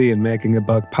 Spirituality, and Making a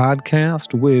Buck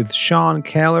podcast with Sean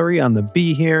Callery on the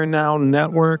Be Here Now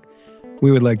Network.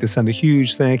 We would like to send a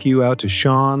huge thank you out to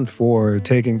Sean for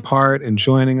taking part and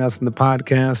joining us in the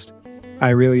podcast. I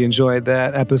really enjoyed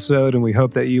that episode, and we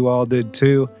hope that you all did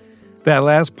too. That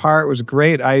last part was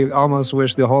great. I almost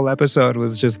wish the whole episode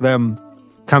was just them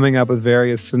coming up with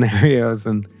various scenarios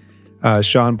and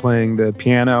Sean playing the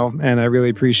piano, and I really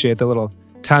appreciate the little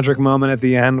tantric moment at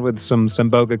the end with some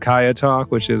Sambhogakaya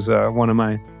talk, which is one of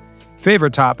my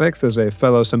favorite topics as a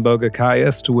fellow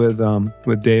Sambhogakayist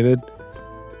with David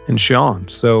and Sean.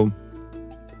 So,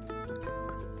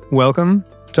 welcome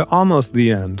to almost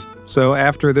the end. So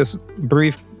after this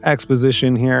brief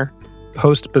exposition here,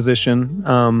 post position,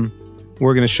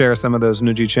 we're going to share some of those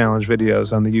Nuji Challenge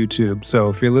videos on the YouTube. So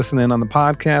if you're listening on the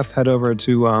podcast, head over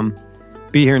to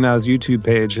Be Here Now's YouTube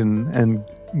page and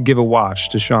give a watch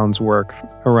to Sean's work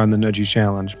around the Nuji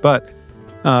Challenge. But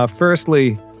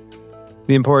firstly,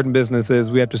 the important business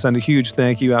is we have to send a huge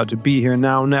thank you out to Be Here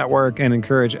Now Network and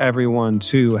encourage everyone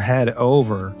to head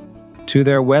over to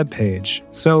their webpage.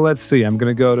 So let's see. I'm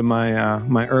going to go to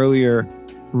my earlier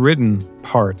written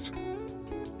part.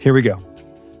 Here we go.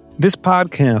 This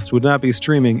podcast would not be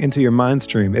streaming into your mind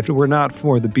stream if it were not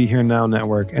for the Be Here Now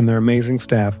Network and their amazing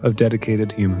staff of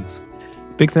dedicated humans.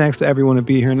 Big thanks to everyone at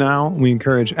Be Here Now. We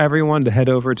encourage everyone to head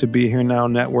over to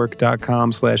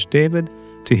BeHereNowNetwork.com/David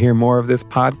to hear more of this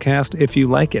podcast if you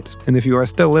like it. And if you are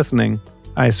still listening,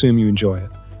 I assume you enjoy it.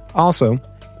 Also,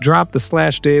 drop the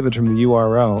 /David from the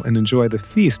URL and enjoy the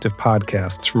feast of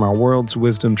podcasts from our world's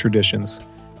wisdom traditions.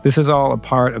 This is all a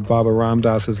part of Baba Ram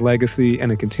Dass's legacy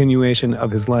and a continuation of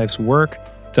his life's work,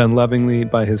 done lovingly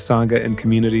by his Sangha and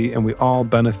community, and we all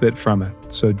benefit from it.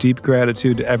 So deep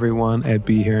gratitude to everyone at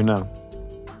Be Here Now.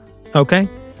 Okay,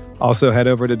 also head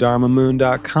over to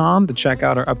dharmamoon.com to check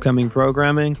out our upcoming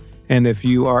programming, and if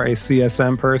you are a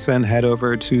CSM person, head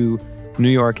over to New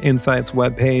York Insights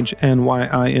webpage,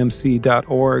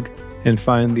 nyimc.org, and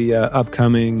find the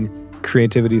upcoming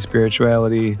Creativity,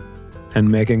 Spirituality, and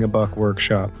Making a Buck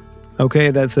workshop.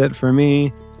 Okay, that's it for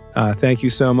me. Thank you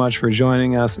so much for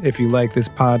joining us. If you like this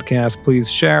podcast,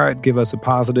 please share it. Give us a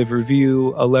positive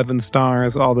review, 11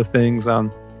 stars, all the things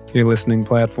on your listening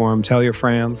platform. Tell your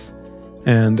friends.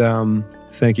 And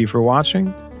thank you for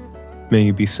watching. May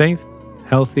you be safe,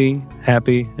 healthy,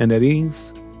 happy, and at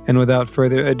ease. And without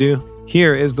further ado,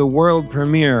 here is the world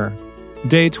premiere,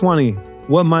 Day 20,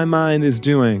 What My Mind Is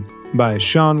Doing, by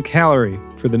Sean Callery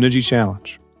for the Nudgy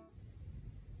Challenge.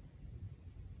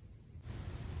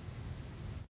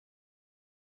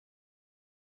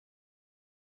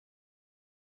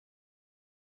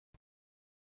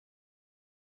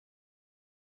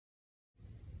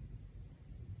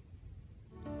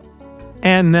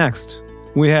 And next,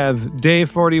 we have Day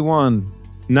 41,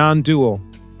 Non-Dual,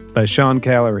 by Sean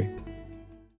Callery.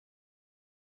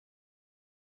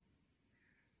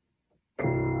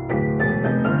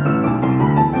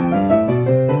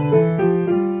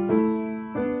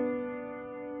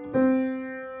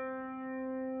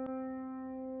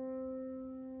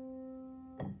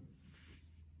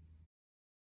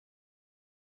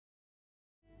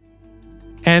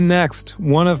 And next,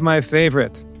 one of my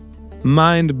favorite,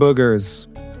 Mind Boogers,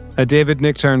 a David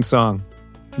Nichtern song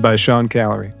by Sean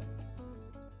Callery.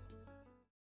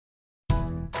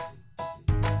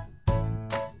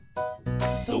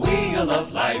 The wheel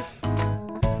of life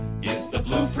is the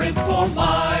blueprint for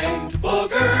mind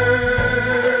boogers.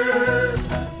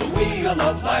 The wheel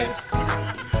of life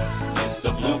is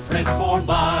the blueprint for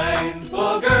mind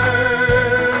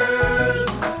boogers.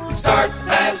 It starts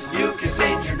as mucus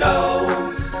in your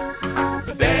nose,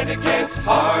 but then it gets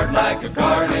hard like a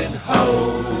garden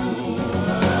hose.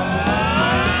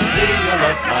 The wheel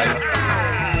of life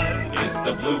is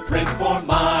the blueprint for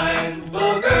mind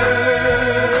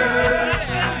boogers.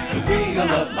 The wheel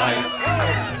of life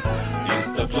is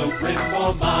the blueprint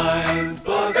for mind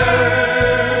boogers.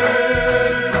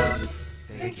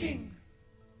 Thinking.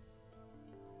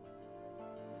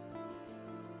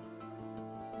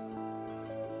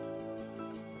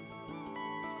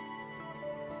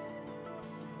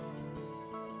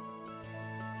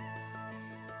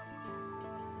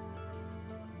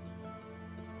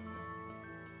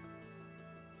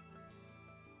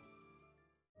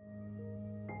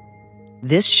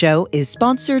 This show is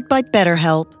sponsored by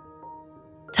BetterHelp.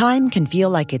 Time can feel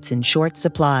like it's in short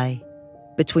supply.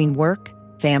 Between work,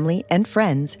 family, and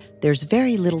friends, there's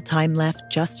very little time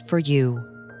left just for you.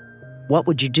 What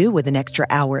would you do with an extra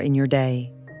hour in your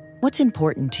day? What's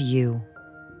important to you?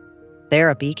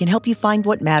 Therapy can help you find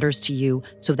what matters to you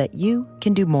so that you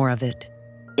can do more of it.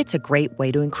 It's a great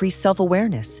way to increase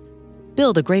self-awareness,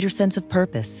 build a greater sense of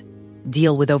purpose,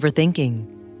 deal with overthinking,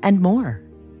 and more.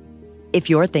 If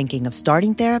you're thinking of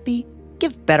starting therapy,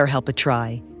 give BetterHelp a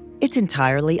try. It's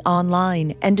entirely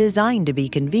online and designed to be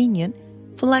convenient,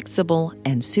 flexible,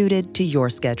 and suited to your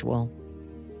schedule.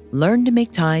 Learn to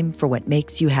make time for what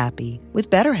makes you happy with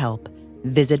BetterHelp.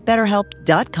 Visit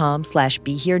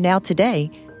BetterHelp.com/BeHereNow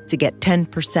today to get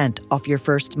 10% off your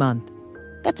first month.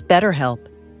 That's BetterHelp,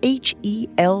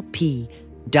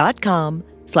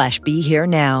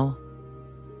 HELP.com/BeHereNow.